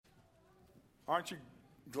Aren't you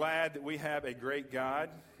glad that we have a great God?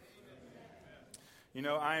 You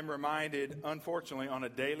know, I am reminded, unfortunately, on a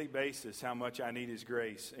daily basis how much I need His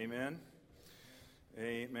grace. Amen?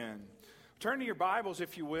 Amen. Turn to your Bibles,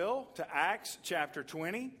 if you will, to Acts chapter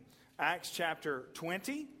 20. Acts chapter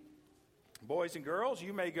 20. Boys and girls,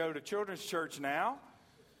 you may go to children's church now,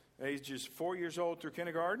 ages 4 years old through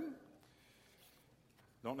kindergarten.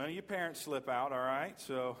 Don't none of your parents slip out, all right?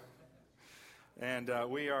 So, and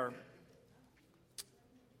we are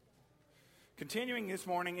continuing this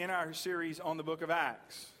morning in our series on the book of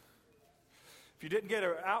Acts. If you didn't get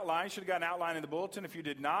an outline, you should have got an outline in the bulletin. If you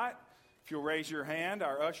did not, if you'll raise your hand,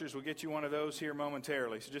 our ushers will get you one of those here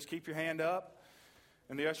momentarily. So just keep your hand up,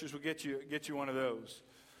 and the ushers will get you one of those.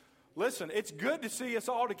 Listen, it's good to see us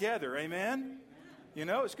all together, amen? You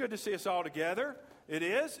know, it's good to see us all together. It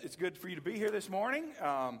is. It's good for you to be here this morning.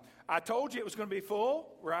 I told you it was going to be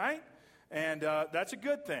full, right? And that's a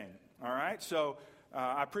good thing, all right? So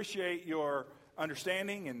I appreciate your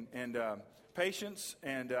understanding and patience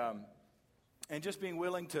and just being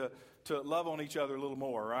willing to love on each other a little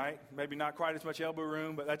more, right? Maybe not quite as much elbow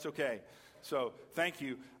room, but that's okay. So thank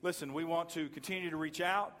you. Listen, we want to continue to reach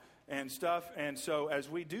out and stuff. And so as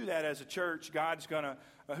we do that as a church, God's going to,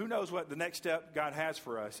 who knows what the next step God has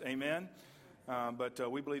for us. Amen. But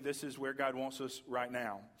we believe this is where God wants us right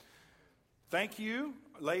now. Thank you,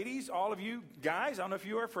 ladies, all of you guys. I don't know if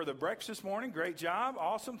you were for the breakfast this morning. Great job.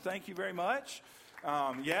 Awesome. Thank you very much.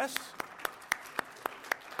 Yes.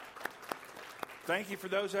 Thank you for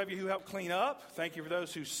those of you who helped clean up. Thank you for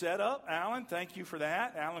those who set up. Alan, thank you for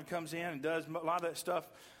that. Alan comes in and does a lot of that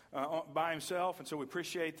stuff by himself, and so we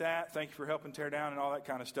appreciate that. Thank you for helping tear down and all that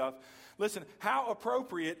kind of stuff. Listen, how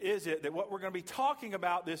appropriate is it that what we're going to be talking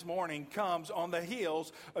about this morning comes on the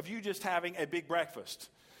heels of you just having a big breakfast?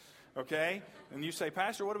 Okay? And you say,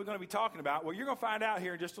 Pastor, what are we going to be talking about? Well, you're going to find out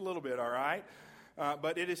here in just a little bit, all right?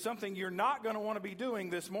 But it is something you're not going to want to be doing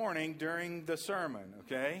this morning during the sermon,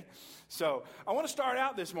 okay? So I want to start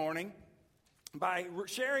out this morning by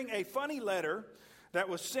sharing a funny letter that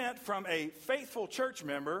was sent from a faithful church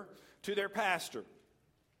member to their pastor.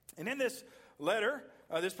 And in this letter,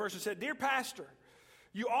 this person said, Dear Pastor,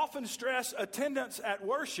 you often stress attendance at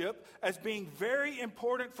worship as being very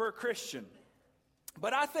important for a Christian.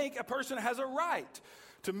 But I think a person has a right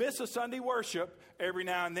to miss a Sunday worship every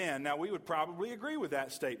now and then. Now, we would probably agree with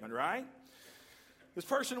that statement, right? This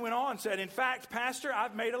person went on and said, In fact, Pastor,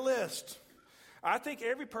 I've made a list. I think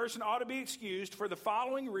every person ought to be excused for the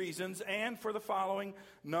following reasons and for the following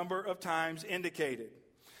number of times indicated.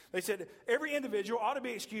 They said every individual ought to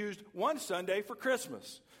be excused one Sunday for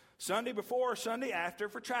Christmas, Sunday before or Sunday after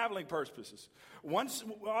for traveling purposes.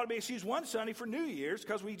 Ought to be excused one Sunday for New Year's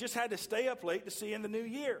because we just had to stay up late to see in the new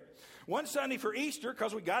year. One Sunday for Easter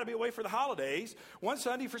because we got to be away for the holidays. One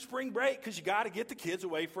Sunday for spring break because you got to get the kids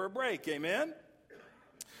away for a break. Amen?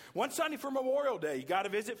 One Sunday for Memorial Day, you got to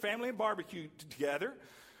visit family and barbecue together.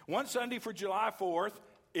 One Sunday for July 4th,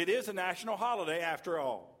 it is a national holiday after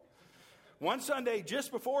all. One Sunday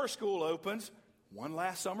just before school opens, one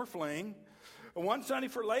last summer fling. One Sunday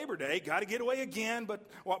for Labor Day, got to get away again, but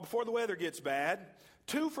before the weather gets bad.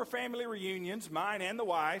 Two for family reunions, mine and the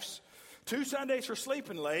wife's. 2 Sundays for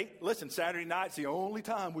sleeping late. Listen, Saturday night's the only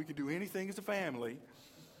time we can do anything as a family.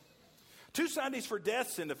 2 Sundays for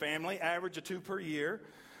deaths in the family, average of 2 per year.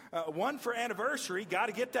 One for anniversary, got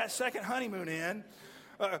to get that second honeymoon in.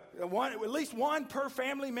 At least one per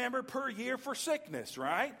family member per year for sickness,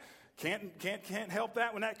 right? Can't help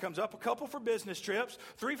that when that comes up. A couple for business trips,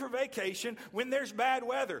 3 for vacation when there's bad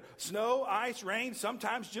weather. Snow, ice, rain,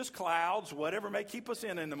 sometimes just clouds, whatever may keep us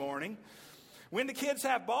in the morning. When the kids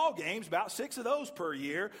have ball games, about 6 of those per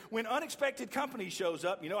year. When unexpected company shows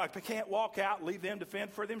up, I can't walk out and leave them to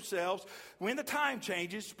fend for themselves. When the time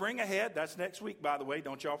changes, spring ahead, that's next week, by the way,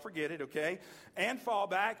 don't y'all forget it, okay? And fall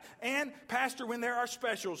back. And, Pastor, when there are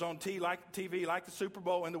specials on TV like the Super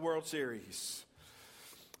Bowl and the World Series.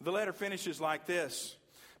 The letter finishes like this.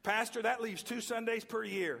 Pastor, that leaves 2 Sundays per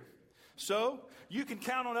year. So, you can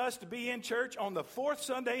count on us to be in church on the 4th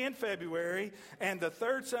Sunday in February and the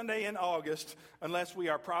 3rd Sunday in August, unless we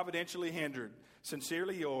are providentially hindered.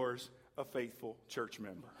 Sincerely yours, a faithful church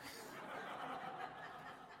member.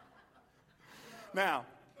 Now,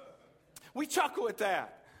 we chuckle at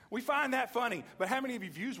that. We find that funny. But how many of you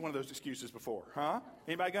have used one of those excuses before, huh?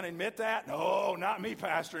 Anybody going to admit that? No, not me,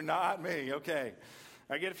 Pastor, not me. Okay.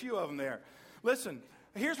 I get a few of them there. Listen,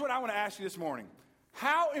 here's what I want to ask you this morning.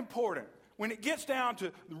 How important, when it gets down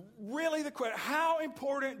to really the question, how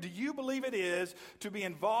important do you believe it is to be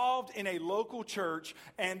involved in a local church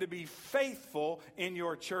and to be faithful in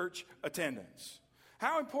your church attendance?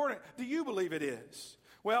 How important do you believe it is?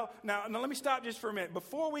 Well, now let me stop just for a minute.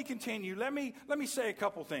 Before we continue, let me say a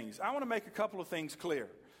couple things. I want to make a couple of things clear.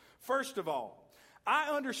 First of all,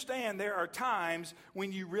 I understand there are times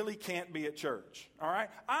when you really can't be at church, all right?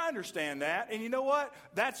 I understand that, and you know what?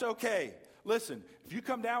 That's okay. Listen, if you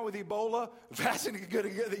come down with Ebola, that's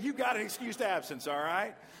you got an excused absence, all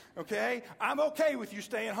right? Okay? I'm okay with you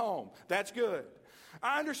staying home. That's good.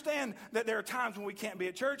 I understand that there are times when we can't be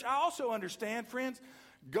at church. I also understand, friends,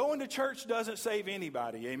 going to church doesn't save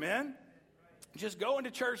anybody, amen? Just going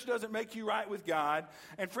to church doesn't make you right with God.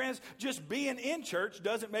 And friends, just being in church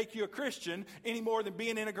doesn't make you a Christian any more than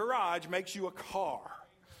being in a garage makes you a car.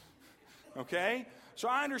 Okay? So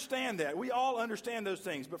I understand that. We all understand those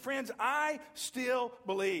things. But friends, I still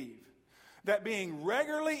believe that being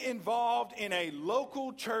regularly involved in a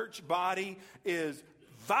local church body is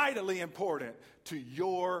vitally important to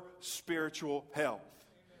your spiritual health.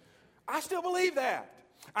 I still believe that.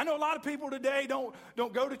 I know a lot of people today don't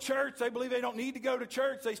go to church. They believe they don't need to go to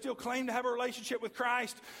church. They still claim to have a relationship with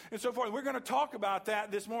Christ and so forth. We're going to talk about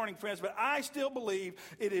that this morning, friends. But I still believe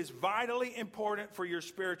it is vitally important for your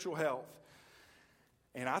spiritual health.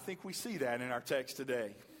 And I think we see that in our text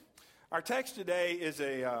today. Our text today is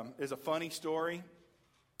a funny story.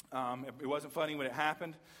 It wasn't funny when it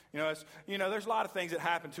happened. There's a lot of things that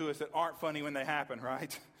happen to us that aren't funny when they happen,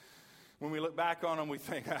 right? When we look back on them, we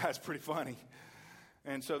think, that's pretty funny.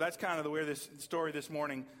 And so that's kind of the way this story this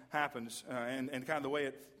morning happens and kind of the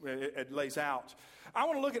way it lays out. I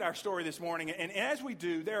want to look at our story this morning, and as we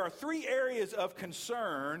do, there are 3 areas of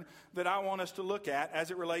concern that I want us to look at as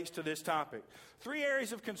it relates to this topic. 3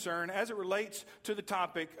 areas of concern as it relates to the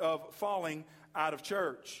topic of falling out of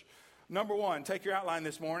church. Number 1, take your outline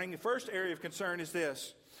this morning. The first area of concern is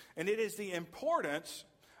this, and it is the importance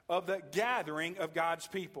of the gathering of God's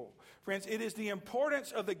people. Friends, it is the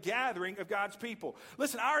importance of the gathering of God's people.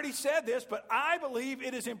 Listen, I already said this, but I believe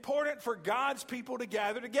it is important for God's people to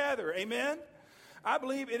gather together. Amen? I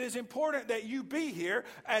believe it is important that you be here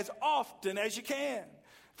as often as you can.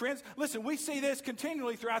 Friends, listen, we see this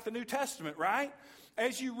continually throughout the New Testament, right?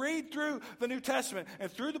 As you read through the New Testament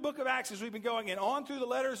and through the book of Acts as we've been going and on through the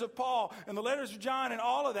letters of Paul and the letters of John and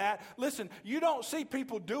all of that, listen, you don't see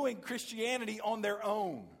people doing Christianity on their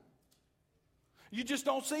own. You just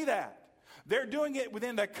don't see that. They're doing it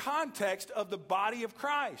within the context of the body of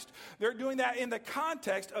Christ. They're doing that in the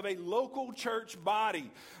context of a local church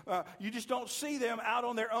body. You just don't see them out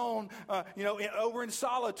on their own, over in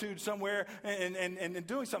solitude somewhere and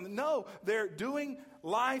doing something. No, they're doing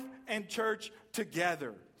life and church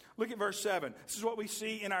together. Look at verse 7. This is what we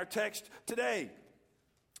see in our text today.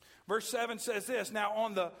 Verse 7 says this, "Now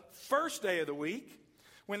on the first day of the week,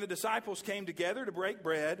 when the disciples came together to break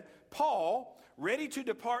bread, Paul, ready to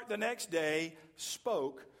depart the next day,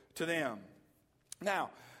 spoke to them." Now,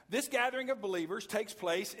 this gathering of believers takes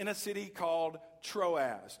place in a city called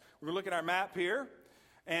Troas. We're going to look at our map here,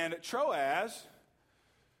 and Troas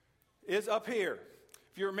is up here.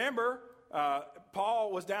 If you remember,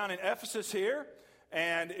 Paul was down in Ephesus here,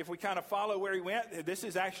 and if we kind of follow where he went, this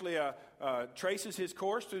is actually traces his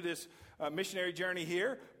course through this missionary journey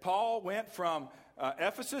here. Paul went from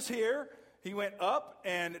Ephesus here. He went up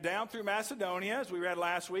and down through Macedonia, as we read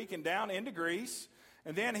last week, and down into Greece.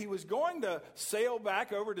 And then he was going to sail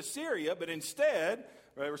back over to Syria, but instead,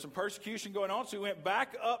 there was some persecution going on, so he went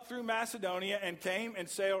back up through Macedonia and came and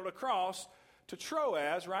sailed across to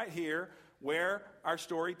Troas, right here, where our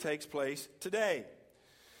story takes place today.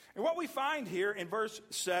 And what we find here in verse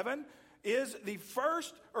 7 is the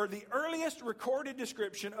first or the earliest recorded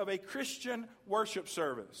description of a Christian worship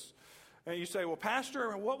service. And you say, well,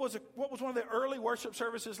 Pastor, what was one of the early worship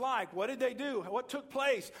services like? What did they do? What took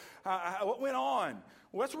place? What went on?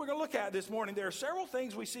 Well, that's what we're going to look at this morning. There are several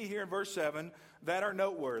things we see here in verse 7 that are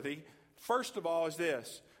noteworthy. First of all is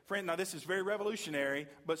this. Friend, now this is very revolutionary,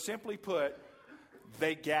 but simply put,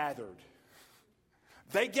 they gathered.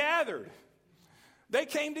 They gathered. They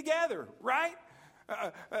came together, right?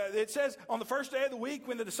 It says on the first day of the week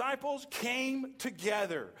when the disciples came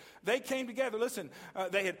together. They came together. Listen,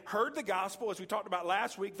 they had heard the gospel, as we talked about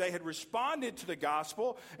last week. They had responded to the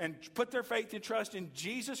gospel and put their faith and trust in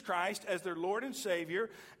Jesus Christ as their Lord and Savior,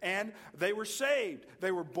 and they were saved.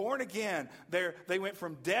 They were born again. They went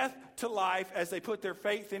from death to life as they put their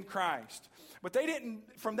faith in Christ. But they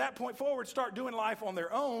didn't, from that point forward, start doing life on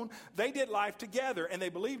their own. They did life together, and they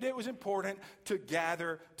believed it was important to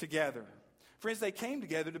gather together. Friends, they came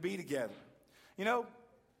together to be together. You know,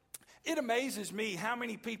 it amazes me how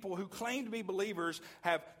many people who claim to be believers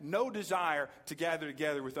have no desire to gather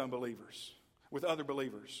together with unbelievers, with other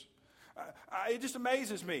believers. It just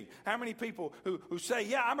amazes me how many people who say,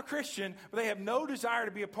 yeah, I'm a Christian, but they have no desire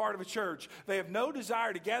to be a part of a church. They have no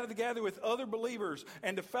desire to gather together with other believers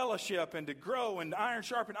and to fellowship and to grow and iron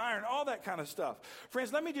sharpen iron, all that kind of stuff.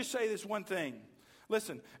 Friends, let me just say this one thing.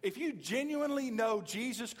 Listen, if you genuinely know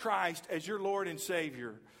Jesus Christ as your Lord and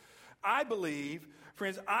Savior, I believe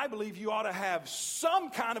you ought to have some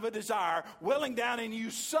kind of a desire welling down in you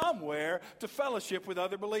somewhere to fellowship with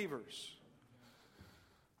other believers.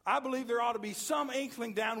 I believe there ought to be some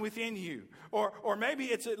inkling down within you. Or maybe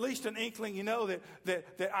it's at least an inkling,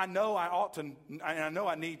 that I know I ought to, and I know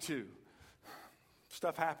I need to.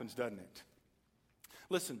 Stuff happens, doesn't it?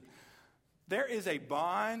 Listen, there is a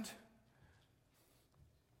bond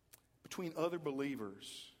between other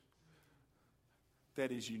believers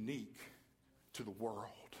that is unique to the world.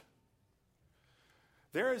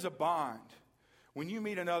 There is a bond when you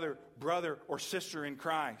meet another brother or sister in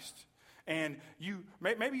Christ. And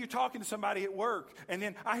maybe you're talking to somebody at work, and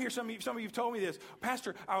then I hear some of you have told me this,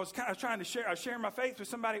 Pastor. I was sharing my faith with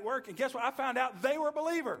somebody at work, and guess what? I found out they were a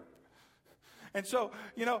believer. And so,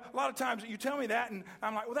 a lot of times you tell me that, and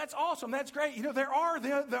I'm like, well, that's awesome, that's great. There are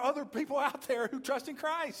the other people out there who trust in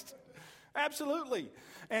Christ. Absolutely.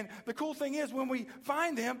 And the cool thing is, when we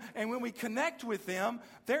find them and when we connect with them,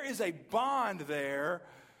 there is a bond there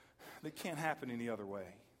that can't happen any other way.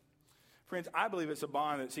 Friends, I believe it's a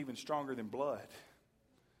bond that's even stronger than blood.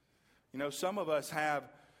 Some of us have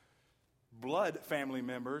blood family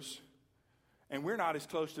members, and we're not as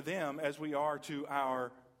close to them as we are to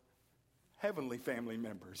our heavenly family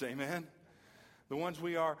members. Amen? The ones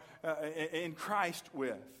we are in Christ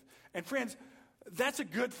with. And friends, that's a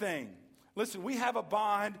good thing. Listen, we have a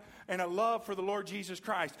bond and a love for the Lord Jesus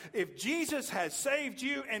Christ. If Jesus has saved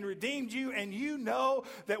you and redeemed you, and you know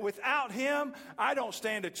that without Him, I don't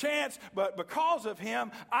stand a chance, but because of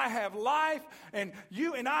Him, I have life, and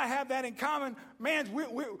you and I have that in common, man,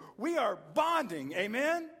 we are bonding.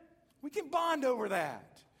 Amen? We can bond over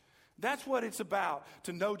that. That's what it's about,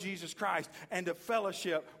 to know Jesus Christ and to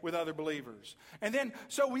fellowship with other believers. And then,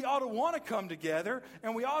 so we ought to want to come together,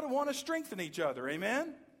 and we ought to want to strengthen each other.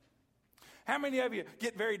 Amen? How many of you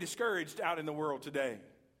get very discouraged out in the world today?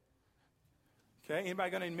 Okay, anybody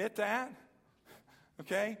going to admit that?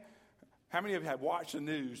 Okay, how many of you have watched the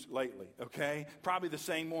news lately? Okay, probably the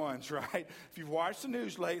same ones, right? If you've watched the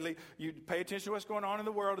news lately, you pay attention to what's going on in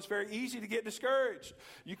the world. It's very easy to get discouraged.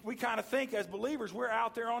 We kind of think as believers we're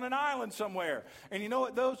out there on an island somewhere. And you know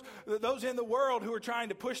what? Those in the world who are trying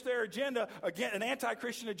to push their agenda, again, an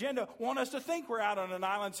anti-Christian agenda, want us to think we're out on an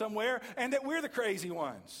island somewhere and that we're the crazy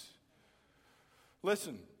ones.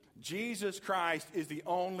 Listen, Jesus Christ is the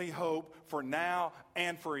only hope for now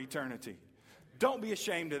and for eternity. Don't be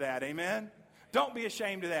ashamed of that, amen? Don't be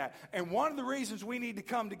ashamed of that. And one of the reasons we need to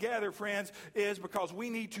come together, friends, is because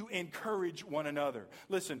we need to encourage one another.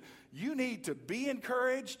 Listen, you need to be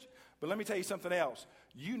encouraged, but let me tell you something else.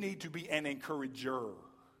 You need to be an encourager.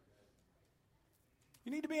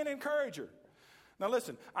 You need to be an encourager. Now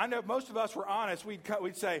listen, I know if most of us were honest, we'd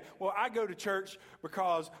say, well, I go to church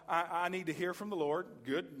because I need to hear from the Lord.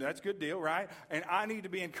 Good, that's a good deal, right? And I need to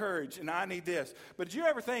be encouraged, and I need this. But did you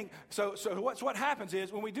ever think, so what happens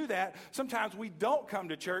is when we do that, sometimes we don't come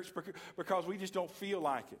to church because we just don't feel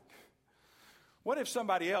like it. What if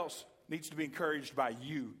somebody else needs to be encouraged by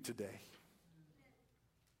you today?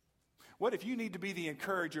 What if you need to be the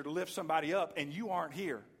encourager to lift somebody up and you aren't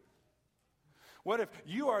here? What if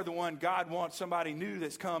you are the one God wants somebody new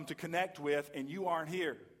that's come to connect with and you aren't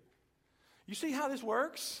here? You see how this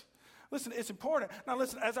works? Listen, it's important. Now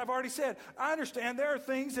listen, as I've already said, I understand there are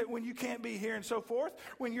things that when you can't be here and so forth,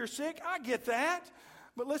 when you're sick, I get that.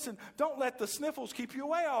 But listen, don't let the sniffles keep you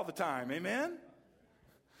away all the time. Amen?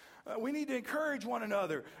 We need to encourage one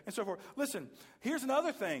another and so forth. Listen, here's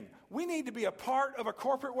another thing. We need to be a part of a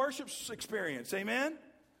corporate worship experience. Amen?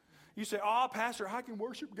 You say, oh, Pastor, I can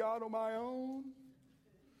worship God on my own.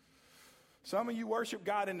 Some of you worship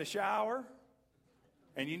God in the shower,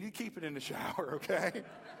 and you need to keep it in the shower, okay?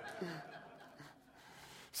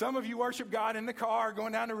 Some of you worship God in the car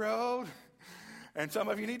going down the road, and some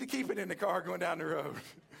of you need to keep it in the car going down the road.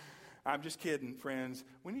 I'm just kidding, friends.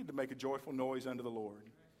 We need to make a joyful noise unto the Lord.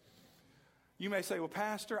 You may say, well,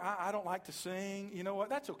 Pastor, I don't like to sing. You know what?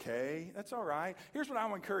 That's okay. That's all right. Here's what I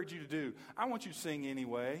want to encourage you to do. I want you to sing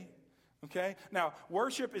anyway. Okay? Now,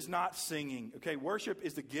 worship is not singing. Okay? Worship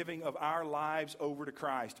is the giving of our lives over to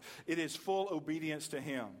Christ. It is full obedience to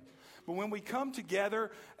Him. But when we come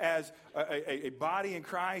together as a body in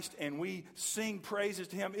Christ and we sing praises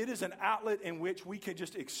to Him, it is an outlet in which we can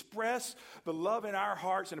just express the love in our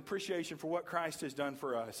hearts and appreciation for what Christ has done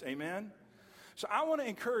for us. Amen? So I want to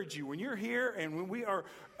encourage you when you're here and when we are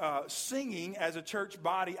singing as a church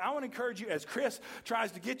body, I want to encourage you as Chris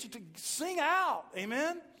tries to get you to sing out.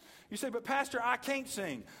 Amen? You say, but Pastor, I can't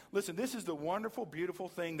sing. Listen, this is the wonderful, beautiful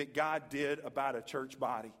thing that God did about a church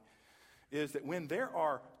body, is that when there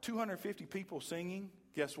are 250 people singing,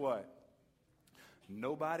 guess what?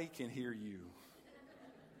 Nobody can hear you.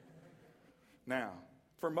 Now,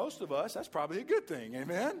 for most of us, that's probably a good thing.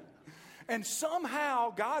 Amen? And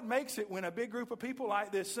somehow, God makes it when a big group of people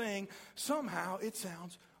like this sing, somehow it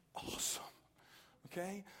sounds awesome.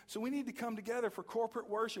 Okay? So we need to come together for corporate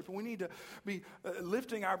worship, and we need to be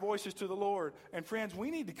lifting our voices to the Lord. And friends,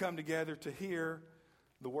 we need to come together to hear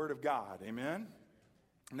the Word of God. Amen?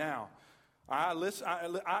 Now, I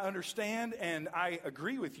understand and I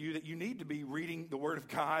agree with you that you need to be reading the Word of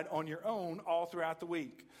God on your own all throughout the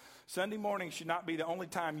week. Sunday morning should not be the only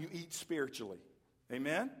time you eat spiritually.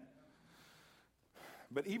 Amen?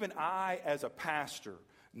 But even I, as a pastor,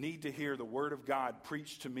 need to hear the Word of God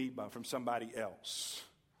preached to me from somebody else.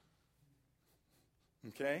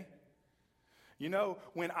 Okay? You know,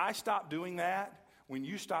 when I stop doing that, when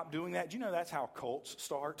you stop doing that, do you know that's how cults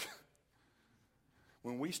start?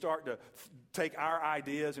 When we start to take our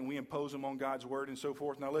ideas and we impose them on God's Word and so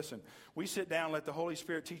forth. Now listen, we sit down, let the Holy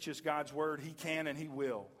Spirit teach us God's Word. He can and He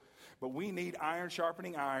will. But we need iron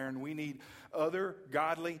sharpening iron. We need other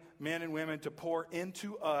godly men and women to pour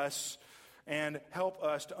into us and help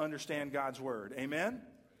us to understand God's Word. Amen?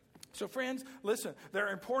 So friends, listen, there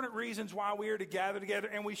are important reasons why we are to gather together,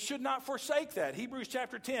 and we should not forsake that. Hebrews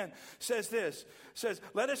chapter 10 says this,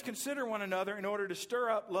 let us consider one another in order to stir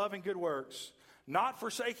up love and good works, not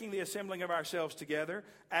forsaking the assembling of ourselves together,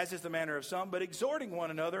 as is the manner of some, but exhorting one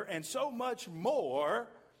another, and so much more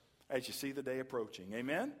as you see the day approaching.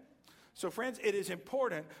 Amen? So friends, it is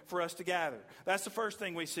important for us to gather. That's the first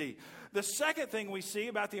thing we see. The second thing we see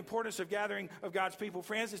about the importance of gathering of God's people,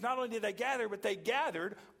 friends, is not only did they gather, but they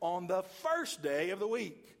gathered on the first day of the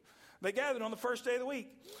week. They gathered on the first day of the week.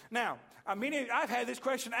 Now, I've had this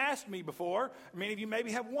question asked me before. Many of you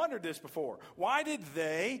maybe have wondered this before. Why did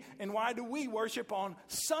they and why do we worship on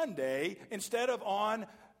Sunday instead of on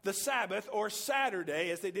the Sabbath or Saturday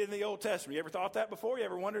as they did in the Old Testament? You ever thought that before? You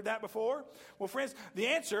ever wondered that before? Well, friends,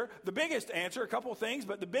 the biggest answer, a couple of things,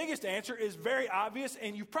 but the biggest answer is very obvious,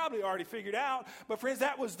 and you've probably already figured out. But friends,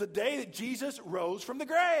 that was the day that Jesus rose from the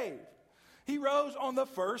grave. He rose on the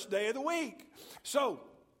first day of the week. So,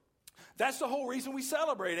 that's the whole reason we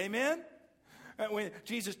celebrate, amen? When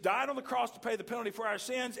Jesus died on the cross to pay the penalty for our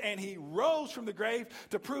sins, and He rose from the grave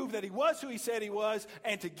to prove that He was who He said He was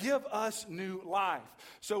and to give us new life.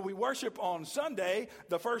 So we worship on Sunday,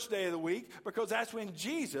 the first day of the week, because that's when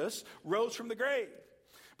Jesus rose from the grave.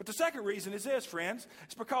 But the second reason is this, friends.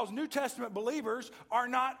 It's because New Testament believers are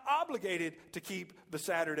not obligated to keep the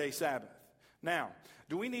Saturday Sabbath. Now,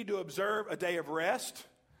 do we need to observe a day of rest?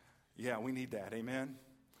 Yeah, we need that, amen?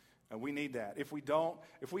 And we need that. If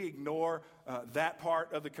we ignore that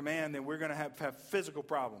part of the command, then we're going to have physical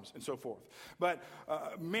problems and so forth. But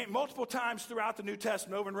multiple times throughout the New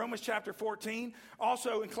Testament, over in Romans chapter 14,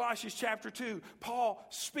 also in Colossians chapter 2, Paul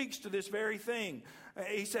speaks to this very thing.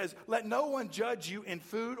 He says, let no one judge you in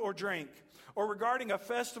food or drink, or regarding a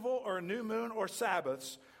festival or a new moon or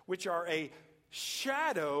Sabbaths, which are a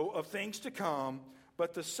shadow of things to come,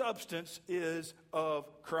 but the substance is of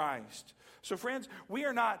Christ. So friends, we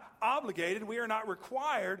are not obligated, we are not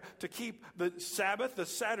required to keep the Sabbath, the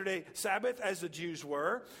Saturday Sabbath, as the Jews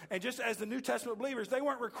were. And just as the New Testament believers, they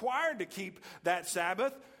weren't required to keep that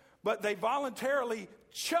Sabbath, but they voluntarily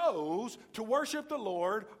chose to worship the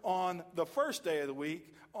Lord on the first day of the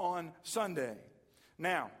week, on Sunday.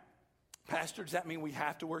 Now, Pastor, does that mean we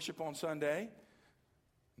have to worship on Sunday?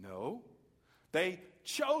 No. They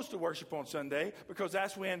chose to worship on Sunday because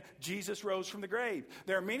that's when Jesus rose from the grave.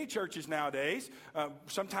 There are many churches nowadays,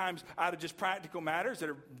 sometimes out of just practical matters, that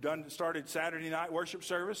have started Saturday night worship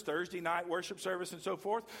service, Thursday night worship service, and so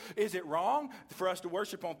forth. Is it wrong for us to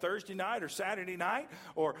worship on Thursday night or Saturday night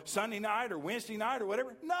or Sunday night or Wednesday night or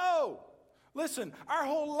whatever? No. Listen, our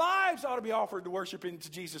whole lives ought to be offered to worship into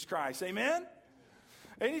Jesus Christ. Amen?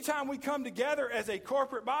 Anytime we come together as a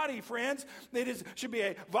corporate body, friends, should be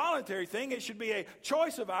a voluntary thing. It should be a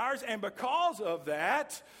choice of ours. And because of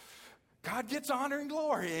that, God gets honor and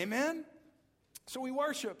glory. Amen? So we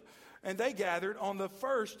worship. And they gathered on the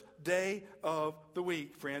first day of the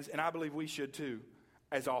week, friends. And I believe we should too,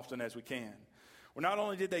 as often as we can. Well, not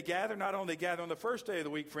only did they gather on the first day of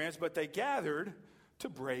the week, friends, but they gathered to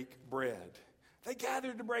break bread. They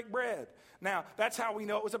gathered to break bread. Now, that's how we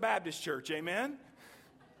know it was a Baptist church. Amen?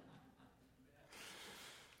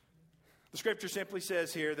 The scripture simply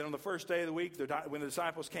says here that on the first day of the week, when the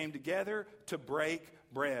disciples came together to break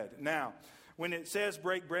bread. Now, when it says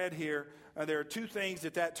break bread here, there are two things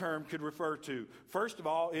that term could refer to. First of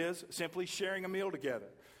all is simply sharing a meal together.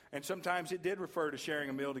 And sometimes it did refer to sharing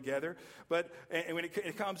a meal together. But when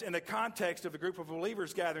it comes in the context of a group of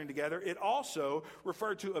believers gathering together, it also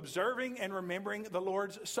referred to observing and remembering the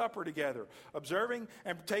Lord's Supper together. Observing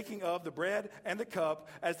and taking of the bread and the cup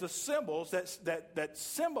as the symbols that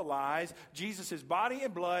symbolize Jesus' body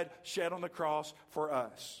and blood shed on the cross for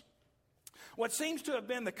us. What seems to have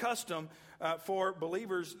been the custom for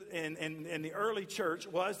believers in the early church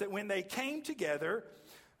was that when they came together,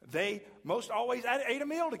 they most always ate a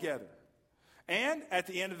meal together. And at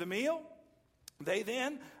the end of the meal, they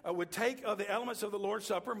then would take of the elements of the Lord's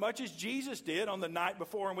Supper, much as Jesus did on the night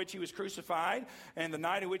before in which he was crucified and the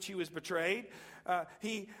night in which he was betrayed.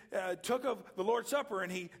 He took of the Lord's Supper,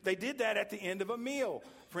 and they did that at the end of a meal.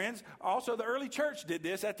 Friends, also the early church did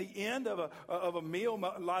this at the end of a meal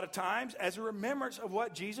a lot of times as a remembrance of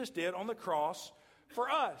what Jesus did on the cross for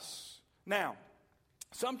us. Now,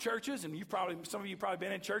 some churches, and some of you probably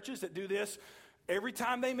been in churches that do this every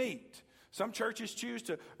time they meet. Some churches choose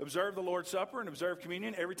to observe the Lord's Supper and observe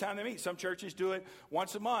communion every time they meet. Some churches do it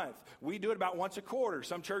once a month. We do it about once a quarter.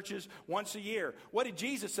 Some churches once a year. What did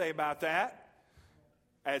Jesus say about that?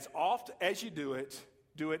 As oft as you do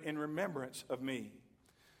it in remembrance of me.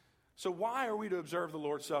 So why are we to observe the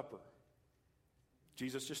Lord's Supper?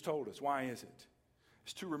 Jesus just told us. Why is it?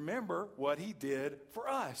 It's to remember what he did for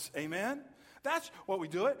us. Amen? That's what we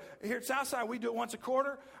do it. Here at Southside, we do it once a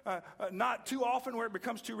quarter. Not too often where it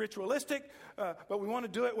becomes too ritualistic, but we want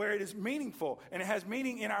to do it where it is meaningful and it has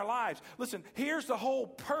meaning in our lives. Listen, here's the whole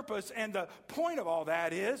purpose and the point of all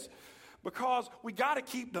that is because we got to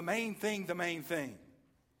keep the main thing the main thing.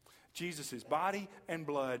 Jesus' body and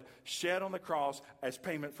blood shed on the cross as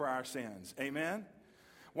payment for our sins. Amen?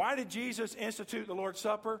 Why did Jesus institute the Lord's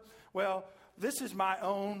Supper? Well, this is my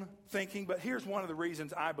own thinking, but here's one of the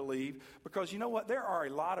reasons I believe. Because you know what? There are a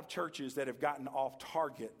lot of churches that have gotten off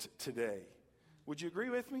target today. Would you agree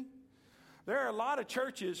with me? There are a lot of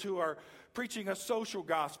churches who are preaching a social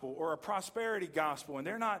gospel or a prosperity gospel, and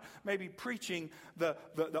they're not maybe preaching the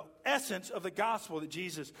essence of the gospel that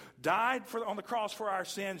Jesus died on the cross for our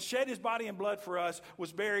sins, shed his body and blood for us,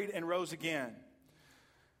 was buried, and rose again.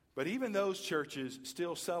 But even those churches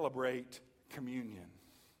still celebrate communion.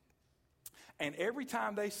 And every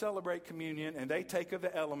time they celebrate communion and they take of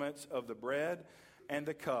the elements of the bread and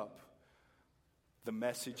the cup, the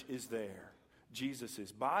message is there.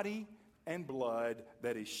 Jesus' body and blood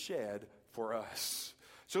that is shed for us.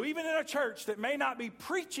 So even in a church that may not be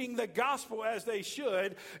preaching the gospel as they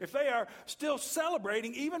should, if they are still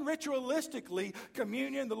celebrating, even ritualistically,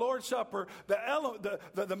 communion, the Lord's Supper,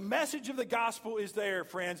 the message of the gospel is there,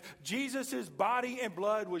 friends. Jesus' body and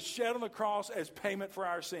blood was shed on the cross as payment for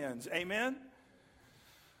our sins. Amen?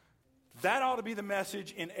 That ought to be the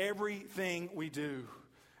message in everything we do.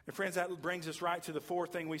 And friends, that brings us right to the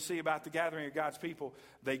fourth thing we see about the gathering of God's people.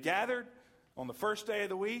 They gathered on the first day of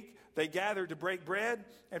the week. They gathered to break bread.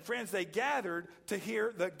 And friends, they gathered to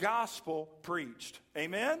hear the gospel preached.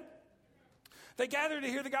 Amen? They gathered to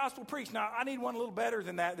hear the gospel preached. Now, I need one a little better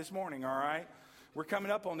than that this morning, all right? We're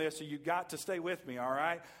coming up on this, so you've got to stay with me, all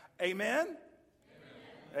right? Amen?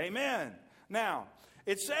 Amen. Now,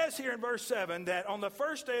 it says here in verse 7 that on the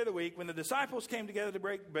first day of the week, when the disciples came together to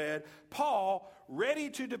break bread, Paul, ready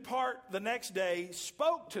to depart the next day,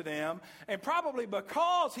 spoke to them. And probably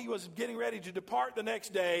because he was getting ready to depart the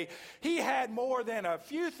next day, he had more than a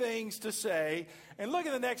few things to say. And look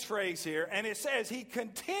at the next phrase here. And it says he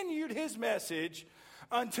continued his message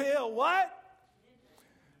until what?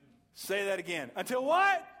 Say that again. Until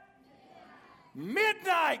what?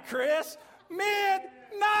 Midnight, Chris.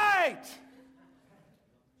 Midnight.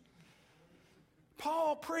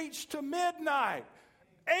 Paul preached to midnight.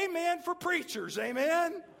 Amen for preachers.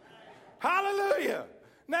 Amen. Hallelujah.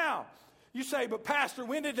 Now, you say, but Pastor,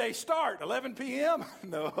 when did they start? 11 p.m.?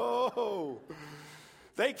 No.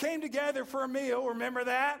 They came together for a meal. Remember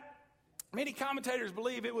that? Many commentators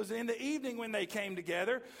believe it was in the evening when they came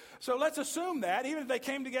together. So let's assume that. Even if they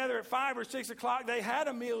came together at 5 or 6 o'clock, they had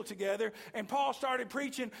a meal together, and Paul started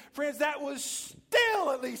preaching. Friends, that was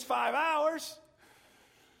still at least 5 hours.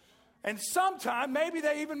 And sometime, maybe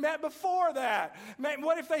they even met before that.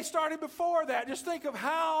 What if they started before that? Just think of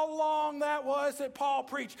how long that was that Paul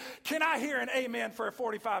preached. Can I hear an amen for a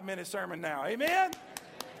 45-minute sermon now? Amen?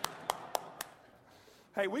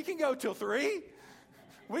 Hey, we can go till 3.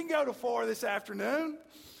 We can go to 4 this afternoon.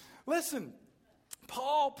 Listen,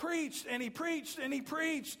 Paul preached and he preached and he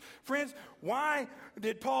preached. Friends, why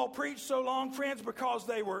did Paul preach so long, friends? Because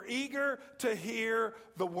they were eager to hear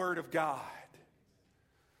the Word of God.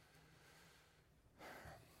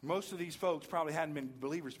 Most of these folks probably hadn't been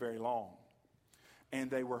believers very long, and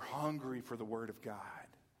they were hungry for the Word of God.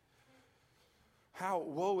 How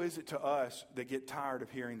woe is it to us that get tired of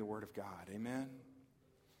hearing the Word of God? Amen?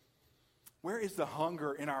 Where is the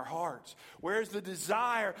hunger in our hearts? Where is the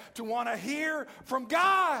desire to want to hear from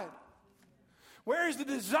God? Where is the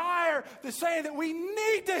desire to say that we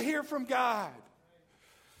need to hear from God?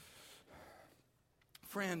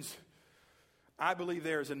 Friends, I believe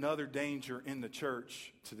there is another danger in the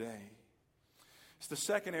church today. It's the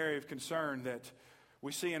second area of concern that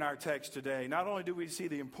we see in our text today. Not only do we see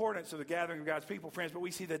the importance of the gathering of God's people, friends, but we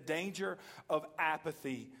see the danger of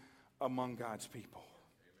apathy among God's people.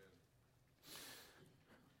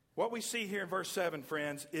 What we see here in verse 7,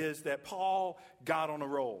 friends, is that Paul got on a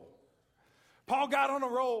roll. Paul got on a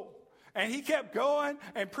roll, and he kept going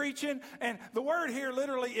and preaching. And the word here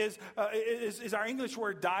literally is our English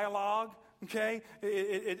word dialogue. Okay,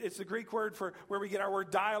 it's the Greek word for where we get our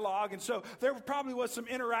word dialogue. And so there probably was some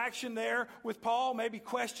interaction there with Paul, maybe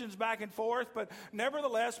questions back and forth. But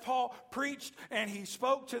nevertheless, Paul preached and he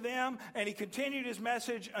spoke to them and he continued his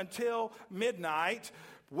message until midnight.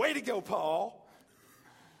 Way to go, Paul.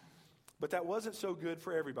 But that wasn't so good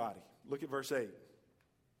for everybody. Look at verse 8.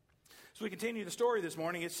 So we continue the story this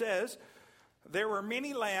morning. It says, there were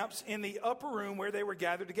many lamps in the upper room where they were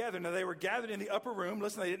gathered together. Now, they were gathered in the upper room.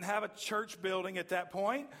 Listen, they didn't have a church building at that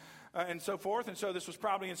point, and so forth. And so this was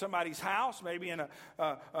probably in somebody's house, maybe in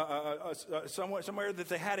somewhere that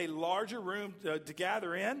they had a larger room to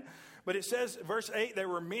gather in. But it says, verse 8, there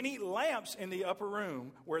were many lamps in the upper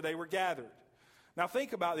room where they were gathered. Now,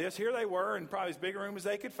 think about this. Here they were in probably as big a room as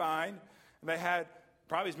they could find. And they had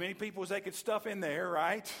probably as many people as they could stuff in there,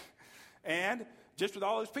 right? And just with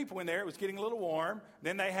all those people in there, it was getting a little warm.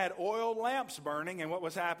 Then they had oil lamps burning, and what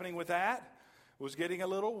was happening with that? It was getting a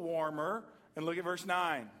little warmer. And look at verse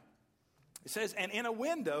 9. It says, and in a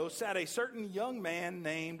window sat a certain young man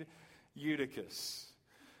named Eutychus.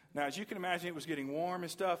 Now, as you can imagine, it was getting warm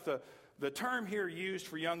and stuff. The term here used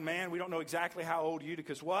for young man, we don't know exactly how old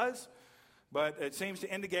Eutychus was, but it seems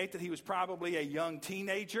to indicate that he was probably a young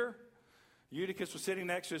teenager. Eutychus was sitting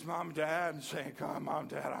next to his mom and dad and saying, come on, Mom,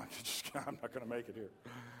 Dad, I'm not going to make it here.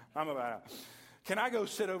 I'm about out. Can I go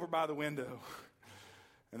sit over by the window?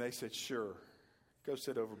 And they said, sure. Go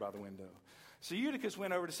sit over by the window. So Eutychus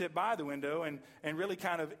went over to sit by the window and really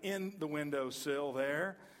kind of in the windowsill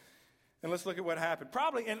there. And let's look at what happened.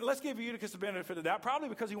 Probably, and let's give Eutychus the benefit of the doubt, probably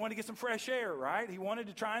because he wanted to get some fresh air, right? He wanted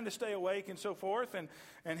to try to stay awake and so forth,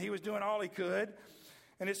 and he was doing all he could.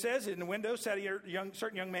 And it says, in the window sat a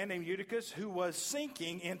certain young man named Eutychus who was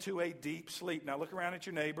sinking into a deep sleep. Now look around at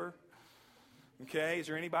your neighbor. Okay, is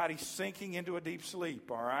there anybody sinking into a deep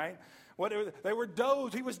sleep, all right?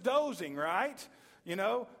 He was dozing, right? You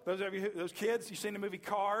know, those kids, you seen the movie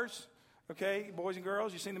Cars? Okay, boys and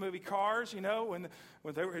girls, you seen the movie Cars, you know, when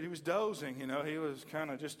he was dozing, you know, he was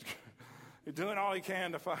kind of just doing all he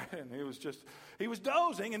can to fight, and he was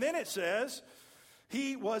dozing, and then it says,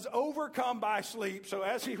 he was overcome by sleep. So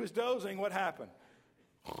as he was dozing, what happened?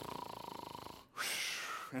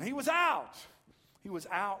 And he was out. He was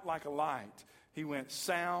out like a light. He went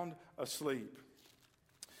sound asleep.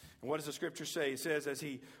 And what does the scripture say? It says, as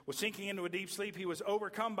he was sinking into a deep sleep, he was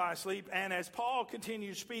overcome by sleep. And as Paul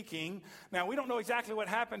continued speaking, now we don't know exactly what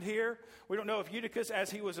happened here. We don't know if Eutychus, as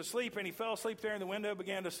he was asleep and he fell asleep there in the window,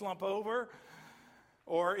 began to slump over.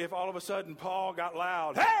 Or if all of a sudden Paul got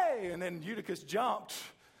loud, hey, and then Eutychus jumped.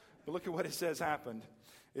 But look at what it says happened.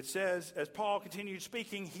 It says, as Paul continued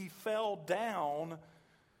speaking, he fell down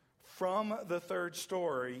from the third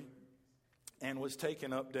story and was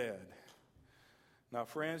taken up dead. Now,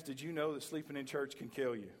 friends, did you know that sleeping in church can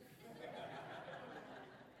kill you?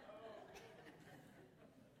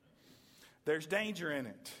 There's danger in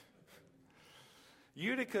it.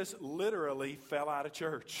 Eutychus literally fell out of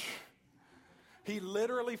church. He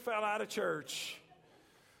literally fell out of church,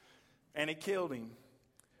 and it killed him.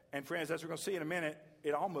 And friends, as we're going to see in a minute,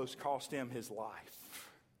 it almost cost him his life.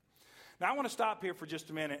 Now, I want to stop here for just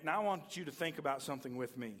a minute, and I want you to think about something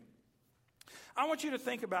with me. I want you to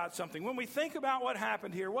think about something. When we think about what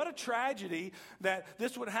happened here, what a tragedy that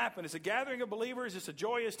this would happen. It's a gathering of believers. It's a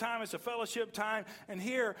joyous time. It's a fellowship time. And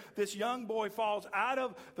here, this young boy falls out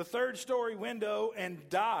of the third story window and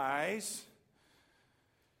dies.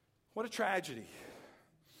 What a tragedy.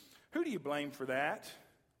 Who do you blame for that?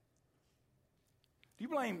 Do you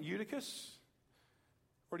blame Eutychus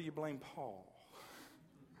or do you blame Paul?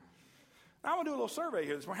 Now, I want to do a little survey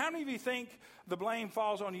here this morning. How many of you think the blame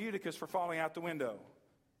falls on Eutychus for falling out the window?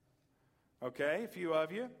 Okay, a few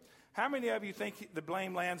of you. How many of you think the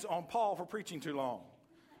blame lands on Paul for preaching too long?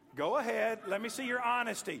 Go ahead. Let me see your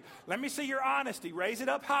honesty. Let me see your honesty. Raise it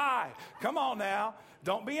up high. Come on now.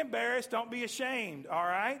 Don't be embarrassed. Don't be ashamed. All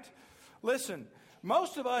right? Listen,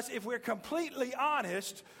 most of us, if we're completely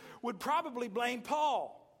honest, would probably blame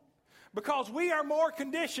Paul. Because we are more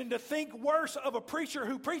conditioned to think worse of a preacher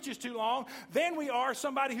who preaches too long than we are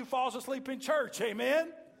somebody who falls asleep in church.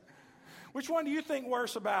 Amen? Which one do you think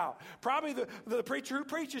worse about? Probably the preacher who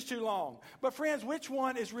preaches too long. But friends, which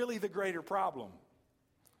one is really the greater problem?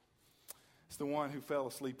 It's the one who fell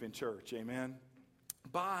asleep in church. Amen?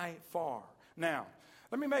 By far. Now,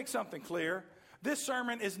 let me make something clear. This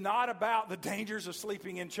sermon is not about the dangers of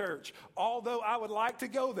sleeping in church, although I would like to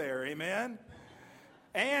go there. Amen?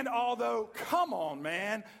 And although, come on,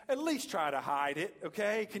 man, at least try to hide it,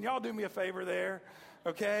 okay? Can y'all do me a favor there,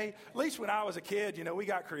 okay? At least when I was a kid, we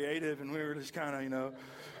got creative and we were just kind of,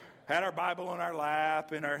 had our Bible on our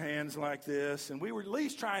lap in our hands like this, and we were at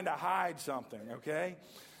least trying to hide something, okay?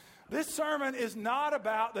 This sermon is not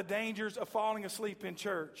about the dangers of falling asleep in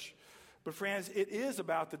church, but friends, it is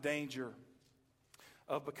about the danger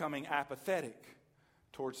of becoming apathetic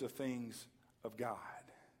towards the things of God.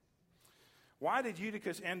 Why did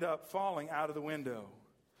Eutychus end up falling out of the window?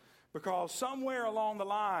 Because somewhere along the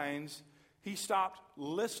lines, he stopped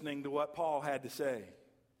listening to what Paul had to say.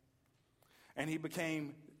 And he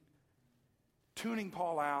became tuning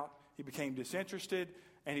Paul out. He became disinterested,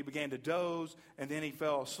 and he began to doze, and then he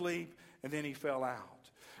fell asleep, and then he fell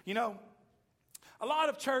out. A lot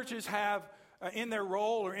of churches have in their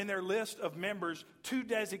roll or in their list of members 2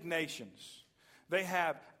 designations. They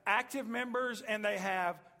have active members and they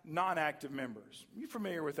have non-active members. You're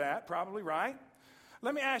familiar with that, probably, right?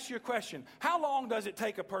 Let me ask you a question. How long does it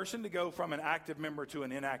take a person to go from an active member to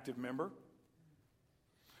an inactive member?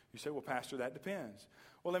 You say, well, Pastor, that depends.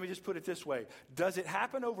 Well, let me just put it this way. Does it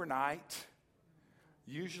happen overnight?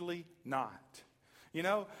 Usually not.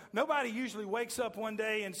 Nobody usually wakes up one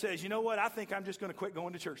day and says, you know what, I think I'm just going to quit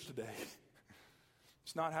going to church today.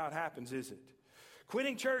 It's not how it happens, is it?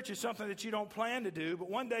 Quitting church is something that you don't plan to do, but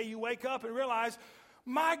one day you wake up and realize,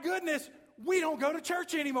 my goodness, we don't go to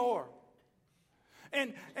church anymore.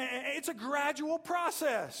 And it's a gradual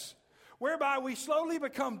process whereby we slowly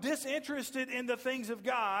become disinterested in the things of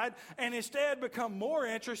God and instead become more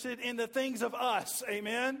interested in the things of us.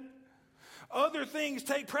 Amen? Other things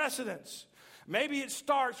take precedence. Maybe it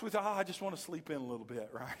starts with, I just want to sleep in a little bit,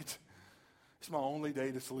 right? It's my only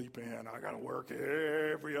day to sleep in. I got to work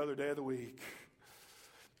every other day of the week.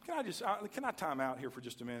 Can I time out here for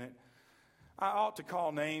just a minute? I ought to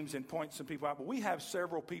call names and point some people out, but we have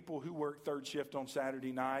several people who work third shift on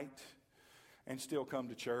Saturday night and still come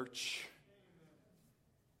to church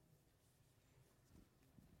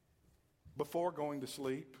before going to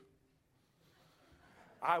sleep.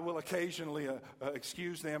 I will occasionally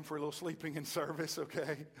excuse them for a little sleeping in service,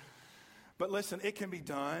 okay? But listen, it can be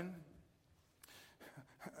done.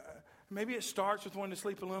 Maybe it starts with wanting to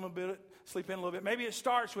sleep in a little bit. Maybe it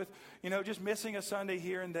starts with, just missing a Sunday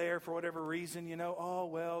here and there for whatever reason. Oh,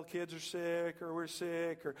 well, kids are sick or we're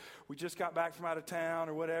sick or we just got back from out of town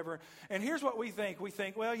or whatever. And here's what we think. We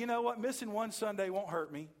think, well, you know what? Missing one Sunday won't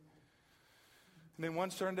hurt me. And then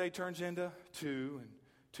one Sunday turns into 2, and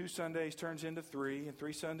 2 Sundays turns into 3, and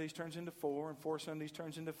 3 Sundays turns into 4, and 4 Sundays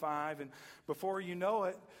turns into 5. And before you know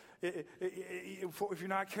it, if you're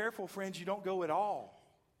not careful, friends, you don't go at all.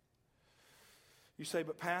 You say,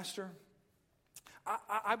 but Pastor,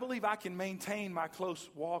 I believe I can maintain my close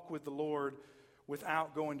walk with the Lord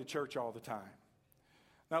without going to church all the time.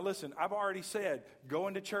 Now listen, I've already said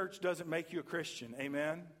going to church doesn't make you a Christian.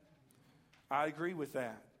 Amen? I agree with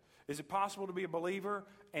that. Is it possible to be a believer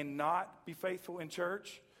and not be faithful in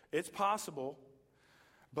church? It's possible.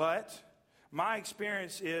 But my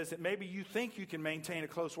experience is that maybe you think you can maintain a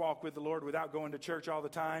close walk with the Lord without going to church all the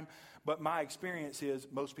time. But my experience is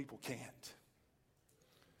most people can't.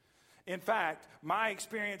 In fact, my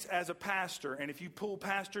experience as a pastor, and if you pull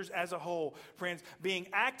pastors as a whole, friends, being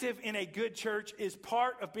active in a good church is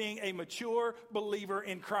part of being a mature believer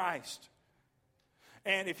in Christ.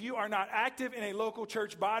 And if you are not active in a local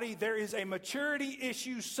church body, there is a maturity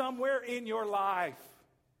issue somewhere in your life.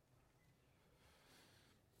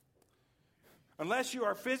 Unless you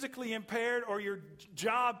are physically impaired or your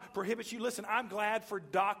job prohibits you. Listen, I'm glad for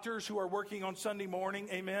doctors who are working on Sunday morning.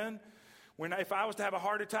 Amen. If I was to have a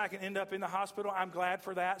heart attack and end up in the hospital, I'm glad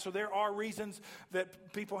for that. So there are reasons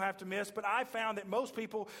that people have to miss. But I found that most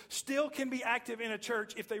people still can be active in a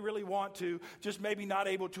church if they really want to, just maybe not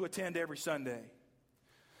able to attend every Sunday.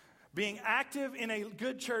 Being active in a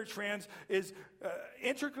good church, friends, is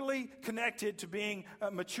intricately connected to being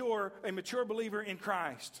a mature believer in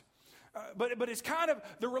Christ. But it's kind of,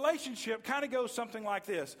 the relationship kind of goes something like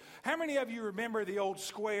this. How many of you remember the old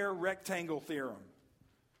square rectangle theorem?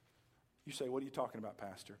 You say, what are you talking about,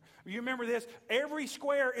 Pastor? You remember this? Every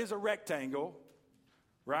square is a rectangle,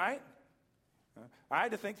 right? I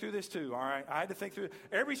had to think through this too, all right? I had to think through it.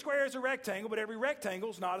 Every square is a rectangle, but every rectangle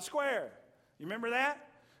is not a square. You remember that?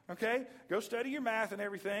 Okay? Go study your math and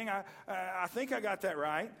everything. I think I got that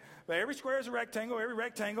right. But every square is a rectangle. Every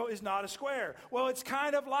rectangle is not a square. Well, it's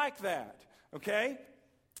kind of like that, okay?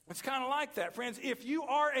 It's kind of like that. Friends, if you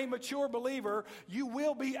are a mature believer, you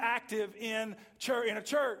will be active in a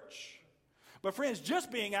church. But friends,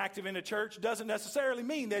 just being active in a church doesn't necessarily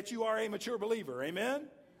mean that you are a mature believer. Amen?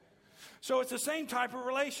 So it's the same type of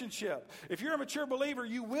relationship. If you're a mature believer,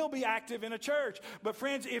 you will be active in a church. But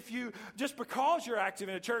friends, just because you're active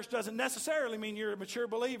in a church doesn't necessarily mean you're a mature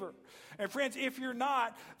believer. And friends, if you're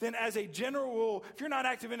not, then as a general rule, if you're not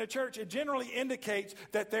active in a church, it generally indicates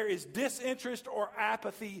that there is disinterest or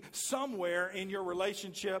apathy somewhere in your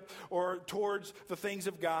relationship or towards the things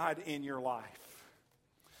of God in your life.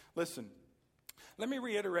 Listen, let me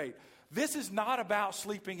reiterate. This is not about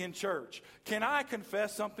sleeping in church. Can I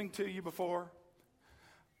confess something to you before?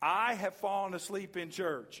 I have fallen asleep in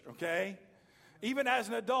church, okay? Even as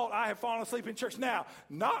an adult, I have fallen asleep in church. Now,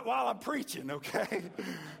 not while I'm preaching, okay?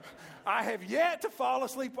 I have yet to fall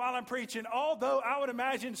asleep while I'm preaching, although I would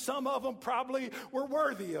imagine some of them probably were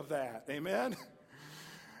worthy of that. Amen?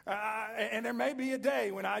 And there may be a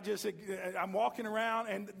day when I'm walking around,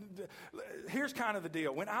 and here's kind of the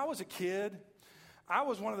deal. When I was a kid, I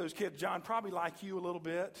was one of those kids, John, probably like you a little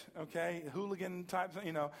bit, okay, hooligan type,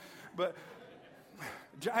 but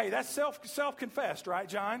hey, that's self-confessed, right,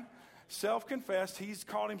 John? Self-confessed, he's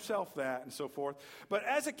called himself that and so forth. But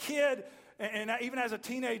as a kid, and even as a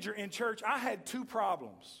teenager in church, I had two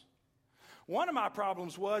problems. One of my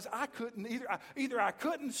problems was I couldn't either I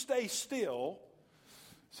couldn't stay still,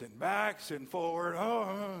 sitting back, sitting forward,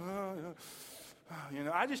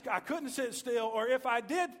 I couldn't sit still, or if I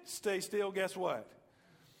did stay still, guess what?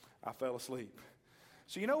 I fell asleep.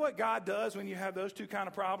 So you know what God does when you have those two kind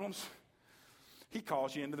of problems? He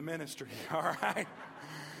calls you into the ministry, all right?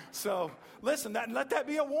 So listen, let that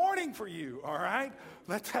be a warning for you, all right?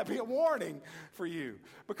 Let that be a warning for you.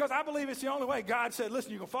 Because I believe it's the only way. God said,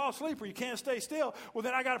 listen, you can fall asleep or you can't stay still. Well,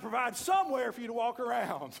 then I got to provide somewhere for you to walk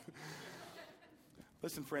around.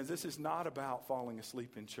 Listen, friends, this is not about falling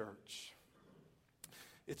asleep in church.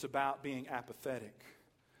 It's about being apathetic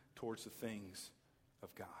towards the things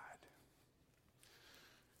of God.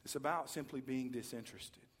 It's about simply being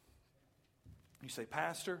disinterested. You say,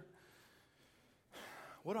 Pastor,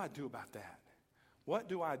 what do I do about that? What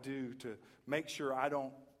do I do to make sure I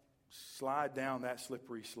don't slide down that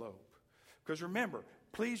slippery slope? Because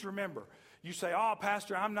please remember, you say, oh,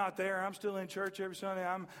 Pastor, I'm not there. I'm still in church every Sunday.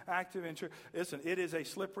 I'm active in church. Listen, it is a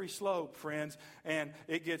slippery slope, friends, and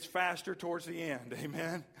it gets faster towards the end.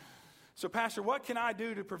 Amen? So, Pastor, what can I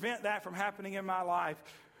do to prevent that from happening in my life?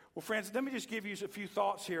 Well, friends, let me just give you a few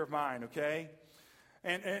thoughts here of mine, okay?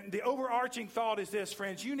 And the overarching thought is this,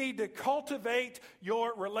 friends. You need to cultivate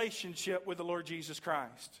your relationship with the Lord Jesus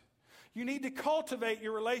Christ. You need to cultivate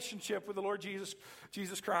your relationship with the Lord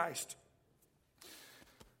Jesus Christ.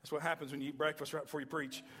 That's what happens when you eat breakfast right before you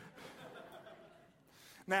preach.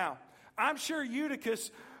 Now, I'm sure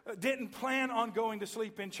Eutychus didn't plan on going to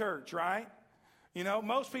sleep in church, right?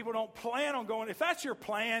 Most people don't plan on going. If that's your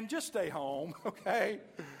plan, just stay home, okay?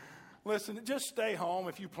 Listen, just stay home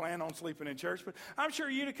if you plan on sleeping in church. But I'm sure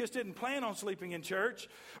Eutychus didn't plan on sleeping in church.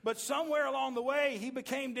 But somewhere along the way, he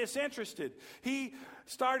became disinterested. He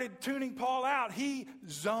started tuning Paul out. He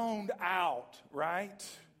zoned out, right?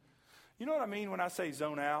 You know what I mean when I say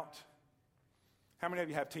zone out? How many of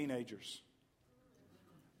you have teenagers?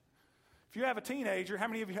 If you have a teenager, how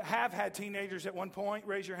many of you have had teenagers at one point?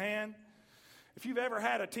 Raise your hand. If you've ever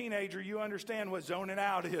had a teenager, you understand what zoning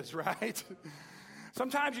out is, right?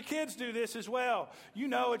 Sometimes your kids do this as well.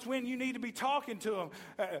 It's when you need to be talking to them.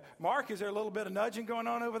 Mark, is there a little bit of nudging going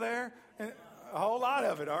on over there? A whole lot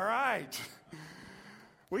of it, all right.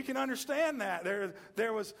 We can understand that.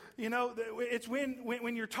 There was, it's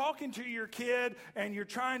when you're talking to your kid and you're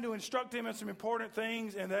trying to instruct them in some important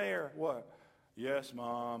things and they are, what? Yes,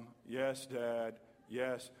 Mom. Yes, Dad.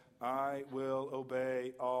 Yes, I will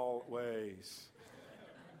obey always.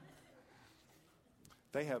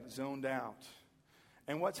 They have zoned out.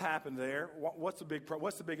 And what's happened there? What's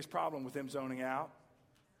the biggest problem with them zoning out?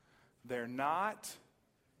 They're not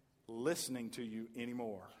listening to you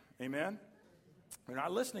anymore. Amen? They're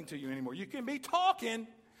not listening to you anymore. You can be talking.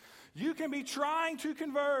 You can be trying to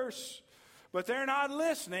converse, but they're not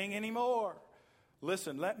listening anymore.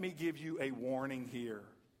 Listen, let me give you a warning here.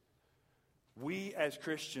 We as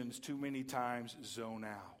Christians too many times zone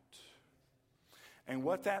out. And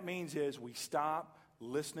what that means is we stop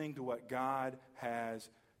listening to what God has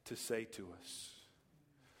to say to us.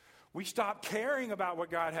 We stop caring about what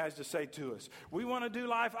God has to say to us. We want to do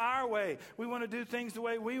life our way. We want to do things the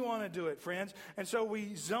way we want to do it, friends. And so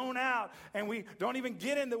we zone out and we don't even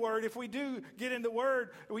get in the Word. If we do get in the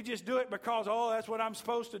Word, we just do it because, that's what I'm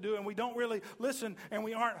supposed to do. And we don't really listen, and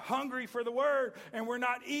we aren't hungry for the Word, and we're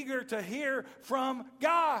not eager to hear from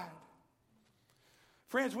God.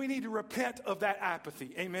 Friends, we need to repent of that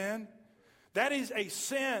apathy. Amen? That is a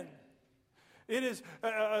sin. It is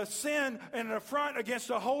a sin and an affront against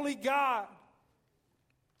a holy God.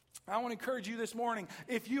 I want to encourage you this morning,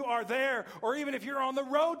 if you are there, or even if you're on the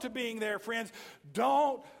road to being there, friends,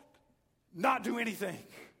 don't not do anything.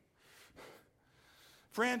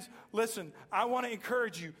 Friends, listen, I want to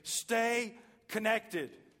encourage you, stay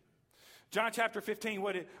connected. John chapter 15,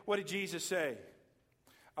 what did Jesus say?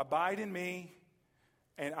 Abide in me,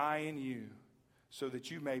 and I in you, so that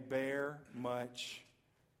you may bear much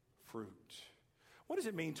fruit. What does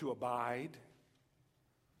it mean to abide?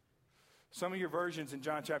 Some of your versions in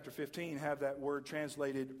John chapter 15 have that word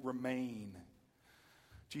translated remain.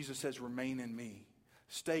 Jesus says, remain in me.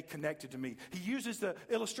 Stay connected to me. He uses the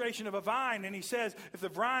illustration of a vine, and he says, if the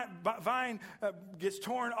vine gets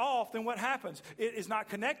torn off, then what happens? It is not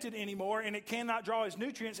connected anymore, and it cannot draw its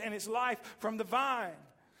nutrients and its life from the vine.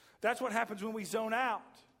 That's what happens when we zone out.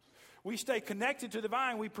 We stay connected to the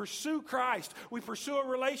vine. We pursue Christ. We pursue a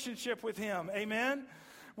relationship with Him. Amen?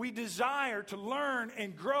 We desire to learn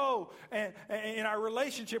and grow in our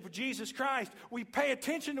relationship with Jesus Christ. We pay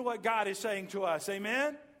attention to what God is saying to us.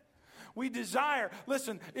 Amen? We desire.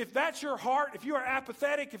 Listen, if that's your heart, if you are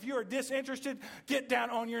apathetic, if you are disinterested, get down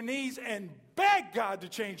on your knees and beg God to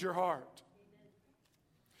change your heart.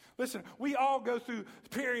 Listen, we all go through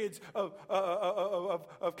periods of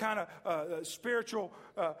kind of spiritual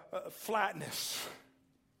flatness.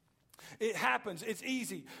 It happens. It's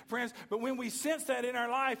easy, friends. But when we sense that in our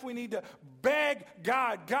life, we need to beg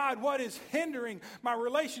God, God, what is hindering my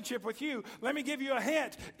relationship with you? Let me give you a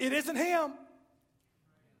hint. It isn't Him.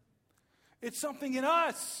 It's something in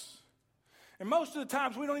us. And most of the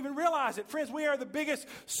times we don't even realize it. Friends, we are the biggest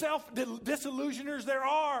self-disillusioners there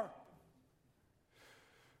are.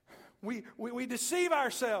 We deceive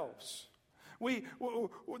ourselves.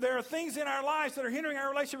 There are things in our lives that are hindering our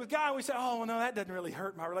relationship with God. We say, no, that doesn't really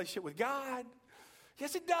hurt my relationship with God.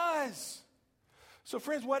 Yes, it does. So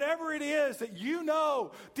friends, whatever it is that you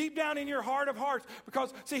know deep down in your heart of hearts,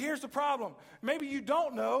 because, see, here's the problem. Maybe you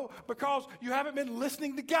don't know because you haven't been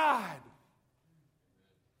listening to God.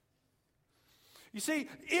 You see,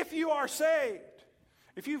 if you are saved,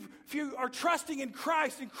 if you are trusting in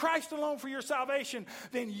Christ and Christ alone for your salvation,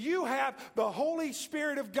 then you have the Holy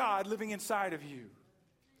Spirit of God living inside of you.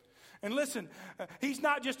 And listen, He's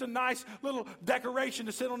not just a nice little decoration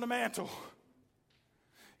to sit on the mantle.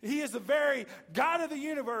 He is the very God of the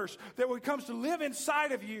universe that comes to live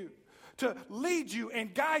inside of you, to lead you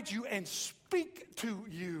and guide you and speak to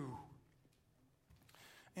you,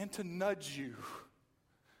 and to nudge you,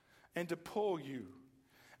 and to pull you,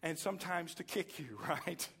 and sometimes to kick you,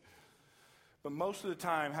 right? But most of the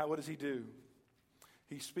time, what does He do?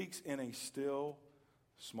 He speaks in a still,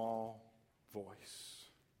 small voice.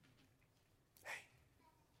 Hey,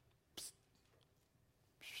 psst,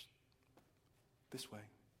 psst, this way,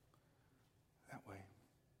 that way.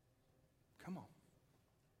 Come on.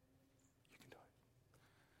 You can do it.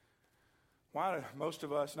 Why do most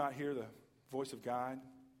of us not hear the voice of God?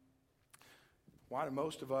 Why do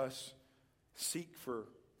most of us seek for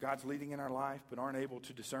God's leading in our life but aren't able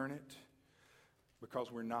to discern it?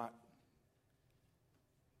 Because we're not,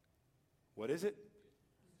 what is it?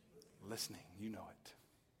 Listening. You know it.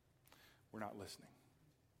 We're not listening.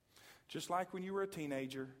 Just like when you were a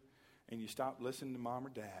teenager and you stopped listening to mom or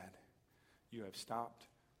dad, you have stopped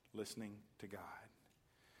listening to God.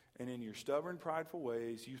 And in your stubborn, prideful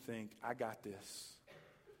ways, you think, I got this.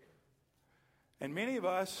 And many of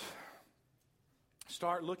us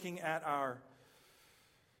start looking at our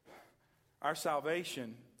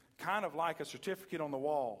salvation kind of like a certificate on the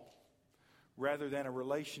wall rather than a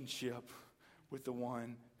relationship with the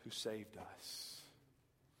one who saved us.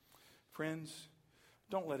 Friends,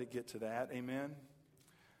 don't let it get to that. Amen.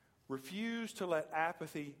 Refuse to let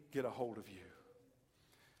apathy get a hold of you.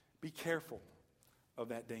 Be careful of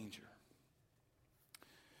that danger.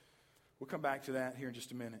 We'll come back to that here in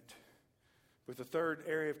just a minute. But the third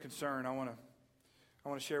area of concern I want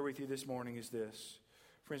to share with you this morning is this.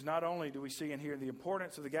 Friends, not only do we see and hear the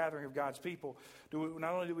importance of the gathering of God's people,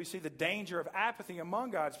 not only do we see the danger of apathy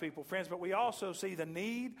among God's people, friends, but we also see the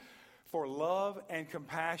need for love and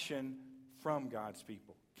compassion from God's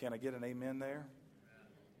people. Can I get an amen there?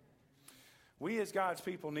 We as God's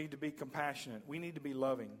people need to be compassionate. We need to be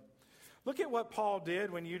loving. Look at what Paul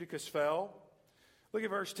did when Eutychus fell. Look at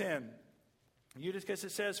verse 10. Eutychus,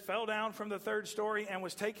 it says, fell down from the third story and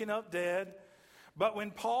was taken up dead. But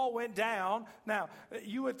when Paul went down, now,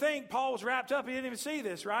 you would think Paul was wrapped up. He didn't even see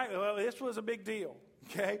this, right? Well, this was a big deal,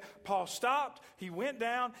 okay? Paul stopped. He went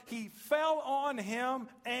down. He fell on him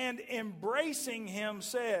and embracing him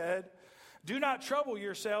said, do not trouble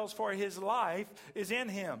yourselves, for his life is in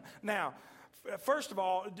him. Now, first of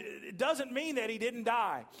all, it doesn't mean that he didn't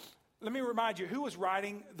die. Let me remind you, who was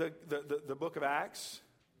writing the book of Acts?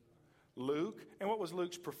 Luke. And what was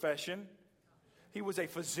Luke's profession? He was a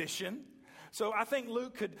physician. So I think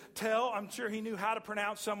Luke could tell. I'm sure he knew how to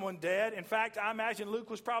pronounce someone dead. In fact, I imagine Luke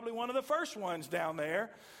was probably one of the first ones down there.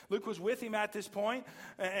 Luke was with him at this point,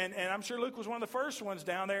 and I'm sure Luke was one of the first ones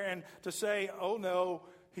down there and to say, oh no,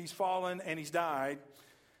 he's fallen and he's died.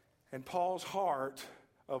 And Paul's heart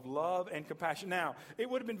of love and compassion. Now, it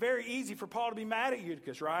would have been very easy for Paul to be mad at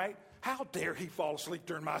Eutychus, right? How dare he fall asleep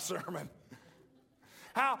during my sermon?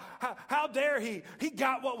 How dare he? He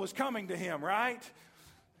got what was coming to him, right?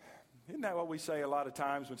 Isn't that what we say a lot of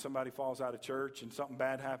times when somebody falls out of church and something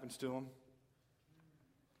bad happens to them?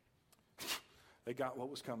 They got what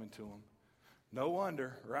was coming to them. No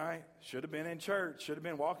wonder, right? Should have been in church. Should have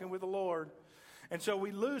been walking with the Lord. And so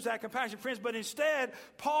we lose that compassion, friends. But instead,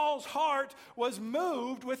 Paul's heart was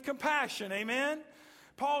moved with compassion. Amen?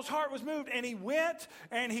 Paul's heart was moved, and he went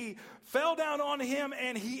and he fell down on him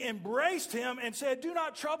and he embraced him and said, do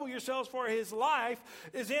not trouble yourselves, for his life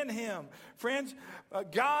is in him. Friends,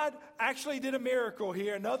 God actually did a miracle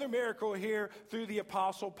here, another miracle here through the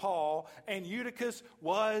Apostle Paul, and Eutychus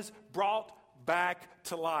was brought back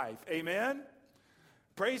to life. Amen?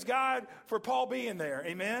 Praise God for Paul being there.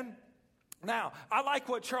 Amen? Now, I like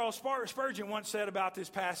what Charles Spurgeon once said about this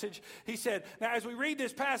passage. He said, now as we read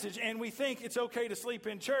this passage and we think it's okay to sleep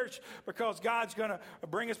in church because God's going to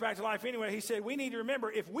bring us back to life anyway, he said, we need to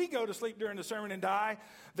remember if we go to sleep during the sermon and die,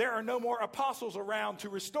 there are no more apostles around to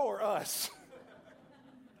restore us.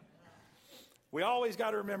 We always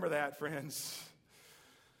got to remember that, friends.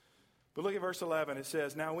 But look at verse 11. It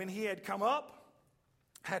says, now when he had come up,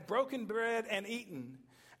 had broken bread and eaten,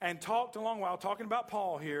 and talked a long while, talking about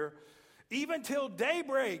Paul here, even till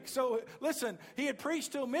daybreak. So listen, he had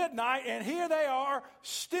preached till midnight, and here they are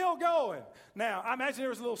still going. Now, I imagine there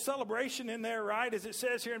was a little celebration in there, right? As it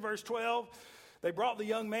says here in verse 12, they brought the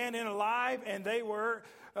young man in alive, and they were,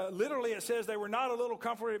 literally it says they were not a little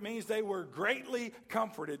comforted. It means they were greatly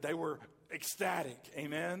comforted. They were ecstatic.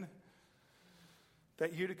 Amen?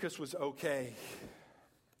 That Eutychus was okay.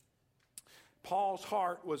 Paul's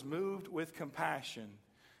heart was moved with compassion,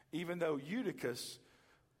 even though Eutychus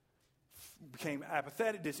became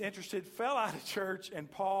apathetic, disinterested, fell out of church, and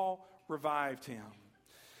Paul revived him.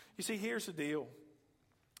 You see, here's the deal.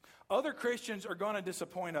 Other Christians are going to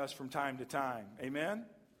disappoint us from time to time. Amen?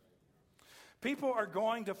 People are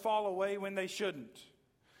going to fall away when they shouldn't.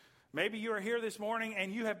 Maybe you are here this morning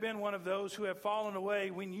and you have been one of those who have fallen away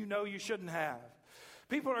when you know you shouldn't have.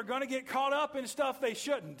 People are going to get caught up in stuff they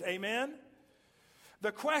shouldn't. Amen?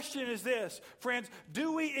 The question is this, friends,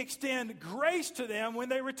 do we extend grace to them when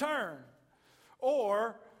they return?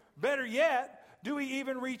 Or, better yet, do we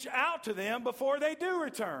even reach out to them before they do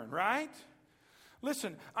return, right?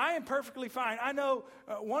 Listen, I am perfectly fine. I know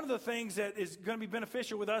one of the things that is going to be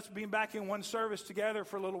beneficial with us being back in one service together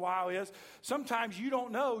for a little while is sometimes you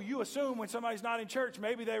don't know. You assume when somebody's not in church,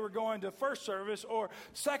 maybe they were going to first service or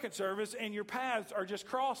second service, and your paths are just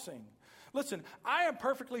crossing. Listen, I am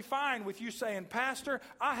perfectly fine with you saying, Pastor,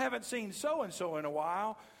 I haven't seen so-and-so in a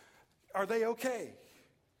while. Are they okay?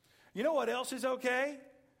 You know what else is okay?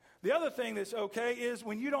 The other thing that's okay is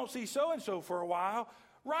when you don't see so-and-so for a while,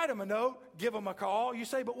 write them a note, give them a call. You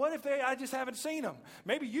say, but what if I just haven't seen them?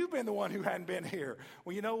 Maybe you've been the one who hadn't been here.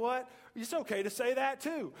 Well, you know what? It's okay to say that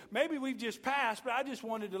too. Maybe we've just passed, but I just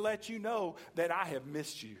wanted to let you know that I have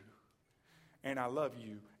missed you and I love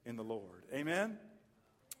you in the Lord. Amen?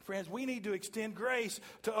 Friends, we need to extend grace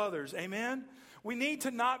to others. Amen? We need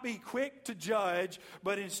to not be quick to judge,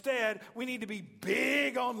 but instead we need to be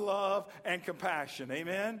big on love and compassion.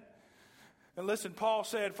 Amen? And listen, Paul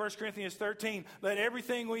said, 1 Corinthians 13, let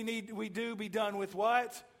everything we do be done with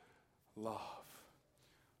what? Love.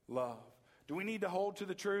 Love. Do we need to hold to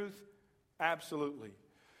the truth? Absolutely.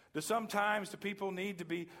 Do sometimes the people need to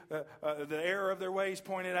be the error of their ways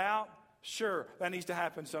pointed out? Sure, that needs to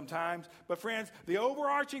happen sometimes. But friends, the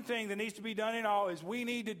overarching thing that needs to be done in all is we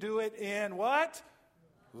need to do it in what?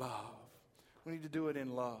 Love. We need to do it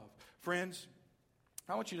in love. Friends,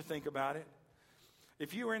 I want you to think about it.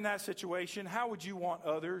 If you were in that situation, how would you want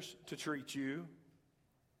others to treat you?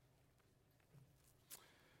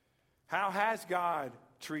 How has God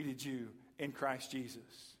treated you in Christ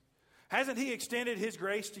Jesus? Hasn't He extended His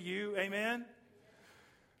grace to you? Amen?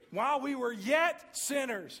 While we were yet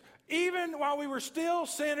sinners, even while we were still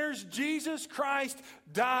sinners, Jesus Christ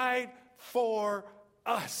died for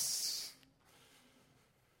us.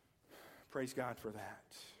 Praise God for that.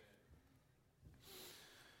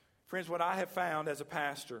 Friends, what I have found as a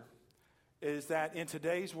pastor is that in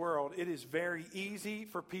today's world, it is very easy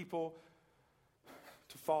for people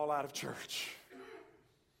to fall out of church.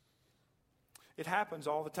 It happens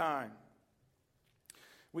all the time.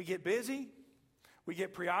 We get busy. We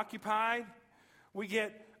get preoccupied. We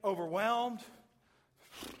get overwhelmed.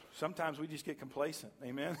 Sometimes we just get complacent.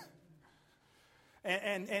 Amen?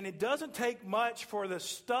 And it doesn't take much for the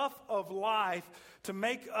stuff of life to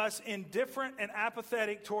make us indifferent and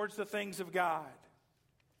apathetic towards the things of God.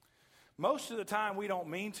 Most of the time we don't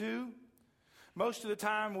mean to. Most of the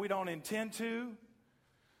time we don't intend to.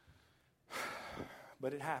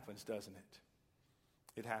 But it happens, doesn't it?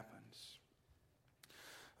 It happens.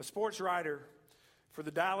 A sports writer for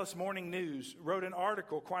the Dallas Morning News wrote an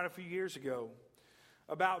article quite a few years ago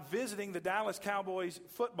about visiting the Dallas Cowboys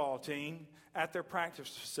football team at their practice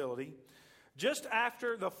facility just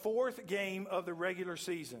after the fourth game of the regular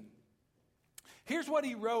season. Here's what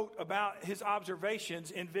he wrote about his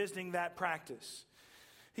observations in visiting that practice.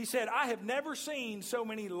 He said, "I have never seen so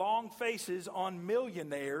many long faces on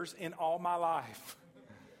millionaires in all my life."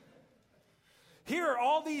 Here are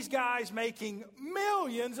all these guys making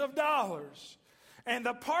millions of dollars, and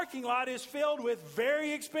the parking lot is filled with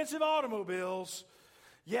very expensive automobiles,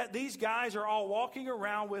 yet these guys are all walking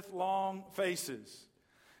around with long faces.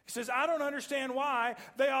 He says, "I don't understand why.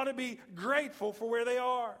 They ought to be grateful for where they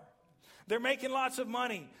are. They're making lots of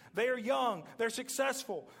money. They are young. They're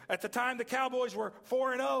successful. At the time, the Cowboys were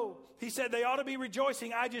 4-0. He said they ought to be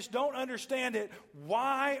rejoicing. I just don't understand it.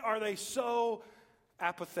 Why are they so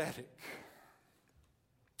apathetic?"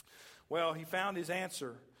 Well, he found his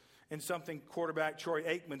answer in something quarterback Troy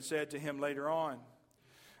Aikman said to him later on.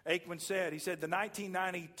 Aikman said, the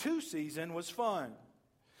 1992 season was fun.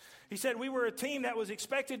 He said, "We were a team that was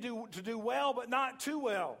expected to do well, but not too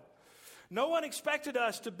well. No one expected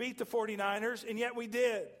us to beat the 49ers, and yet we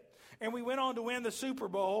did. And we went on to win the Super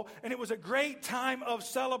Bowl, and it was a great time of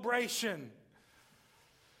celebration.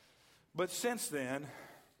 But since then,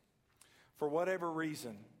 for whatever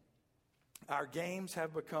reason, our games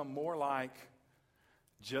have become more like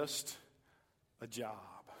just a job."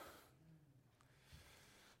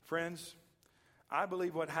 Friends, I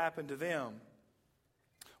believe what happened to them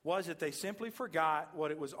was that they simply forgot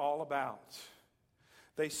what it was all about.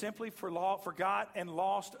 They simply forgot and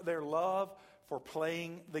lost their love for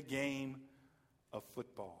playing the game of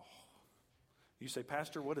football. You say,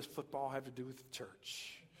 "Pastor, what does football have to do with the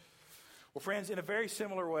church?" Well, friends, in a very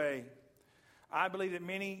similar way, I believe that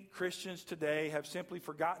many Christians today have simply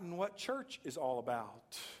forgotten what church is all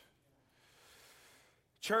about.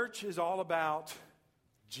 Church is all about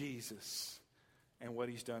Jesus and what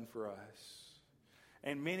He's done for us.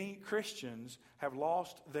 And many Christians have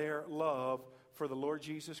lost their love for the Lord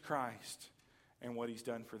Jesus Christ and what He's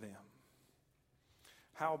done for them.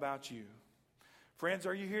 How about you? Friends,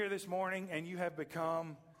 are you here this morning and you have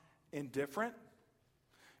become indifferent?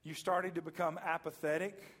 You started to become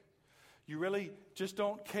apathetic? You really just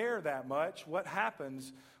don't care that much what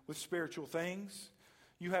happens with spiritual things?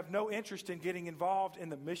 You have no interest in getting involved in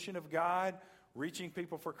the mission of God, reaching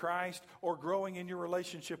people for Christ, or growing in your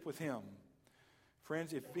relationship with Him.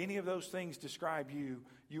 Friends, if any of those things describe you,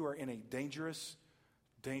 you are in a dangerous,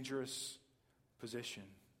 dangerous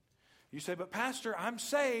position. You say, "But Pastor, I'm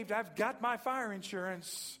saved. I've got my fire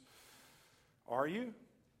insurance." Are you?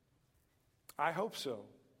 I hope so.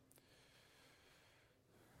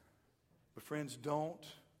 But friends, don't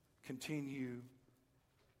continue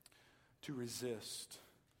to resist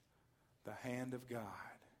the hand of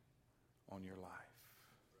God on your life.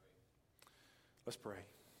 Let's pray.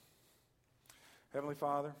 Heavenly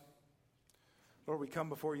Father, Lord, we come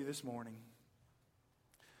before you this morning,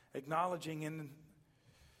 acknowledging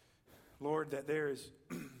Lord, that there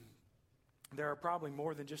are probably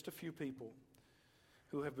more than just a few people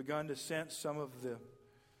who have begun to sense some of the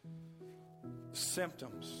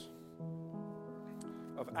symptoms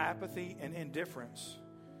of apathy and indifference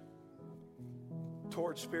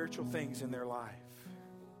towards spiritual things in their life.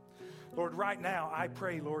 Lord, right now, I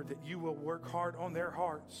pray, Lord, that you will work hard on their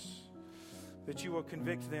hearts, that you will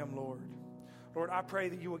convict them, Lord. Lord, I pray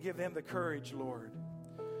that you will give them the courage, Lord,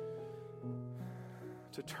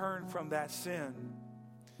 to turn from that sin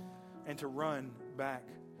and to run back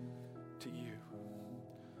to you.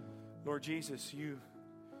 Lord Jesus, you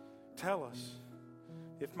tell us,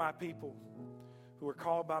 if my people who are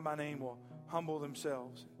called by my name will humble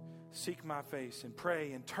themselves, seek my face, and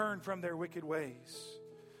pray and turn from their wicked ways,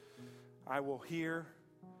 I will hear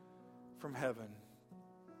from heaven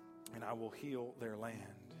and I will heal their land.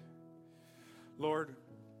 Lord,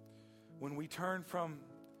 when we turn from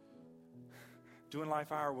doing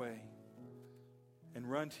life our way and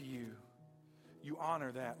run to you, you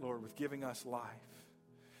honor that, Lord, with giving us life.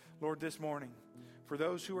 Lord, this morning, for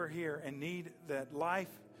those who are here and need that life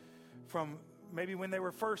from maybe when they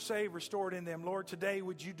were first saved restored in them, Lord, today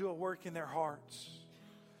would you do a work in their hearts?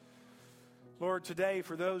 Lord, today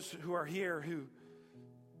for those who are here who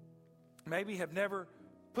maybe have never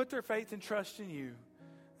put their faith and trust in you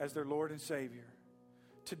as their Lord and Savior,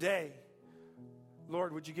 today,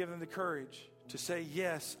 Lord, would you give them the courage to say,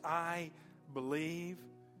 yes, I believe,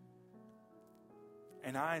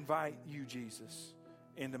 and I invite you, Jesus,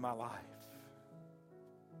 into my life.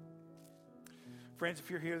 Friends,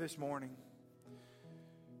 if you're here this morning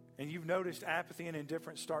and you've noticed apathy and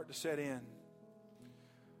indifference start to set in,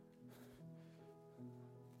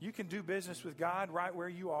 you can do business with God right where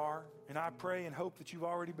you are, and I pray and hope that you've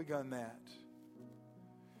already begun that.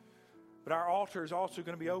 But our altar is also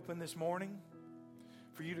going to be open this morning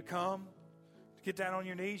for you to come, to get down on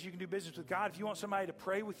your knees. You can do business with God. If you want somebody to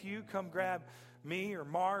pray with you, come grab me or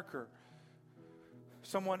Mark or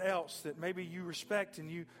someone else that maybe you respect and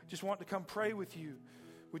you just want to come pray with you.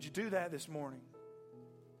 Would you do that this morning?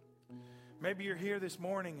 Maybe you're here this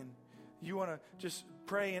morning and you want to just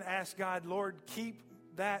pray and ask God, Lord, keep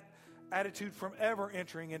that attitude from ever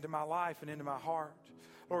entering into my life and into my heart.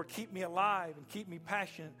 Lord, keep me alive and keep me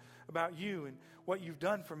passionate about you and what you've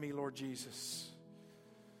done for me, Lord Jesus.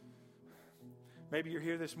 Maybe you're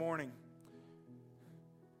here this morning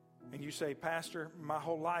and you say, Pastor, my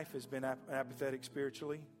whole life has been apathetic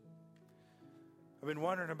spiritually. I've been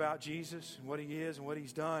wondering about Jesus and what he is and what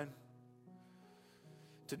he's done.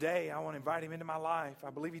 Today, I want to invite him into my life. I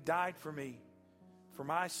believe he died for me, for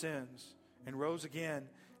my sins, and rose again.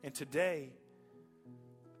 And today,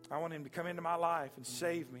 I want him to come into my life and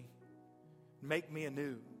save me, make me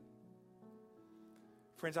anew.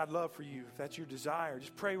 Friends, I'd love for you, if that's your desire,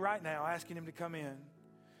 just pray right now, asking him to come in.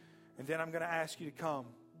 And then I'm going to ask you to come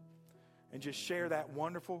and just share that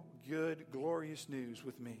wonderful, good, glorious news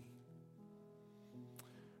with me.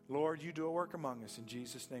 Lord, you do a work among us. In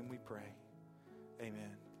Jesus' name we pray.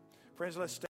 Amen. Friends, let's stay.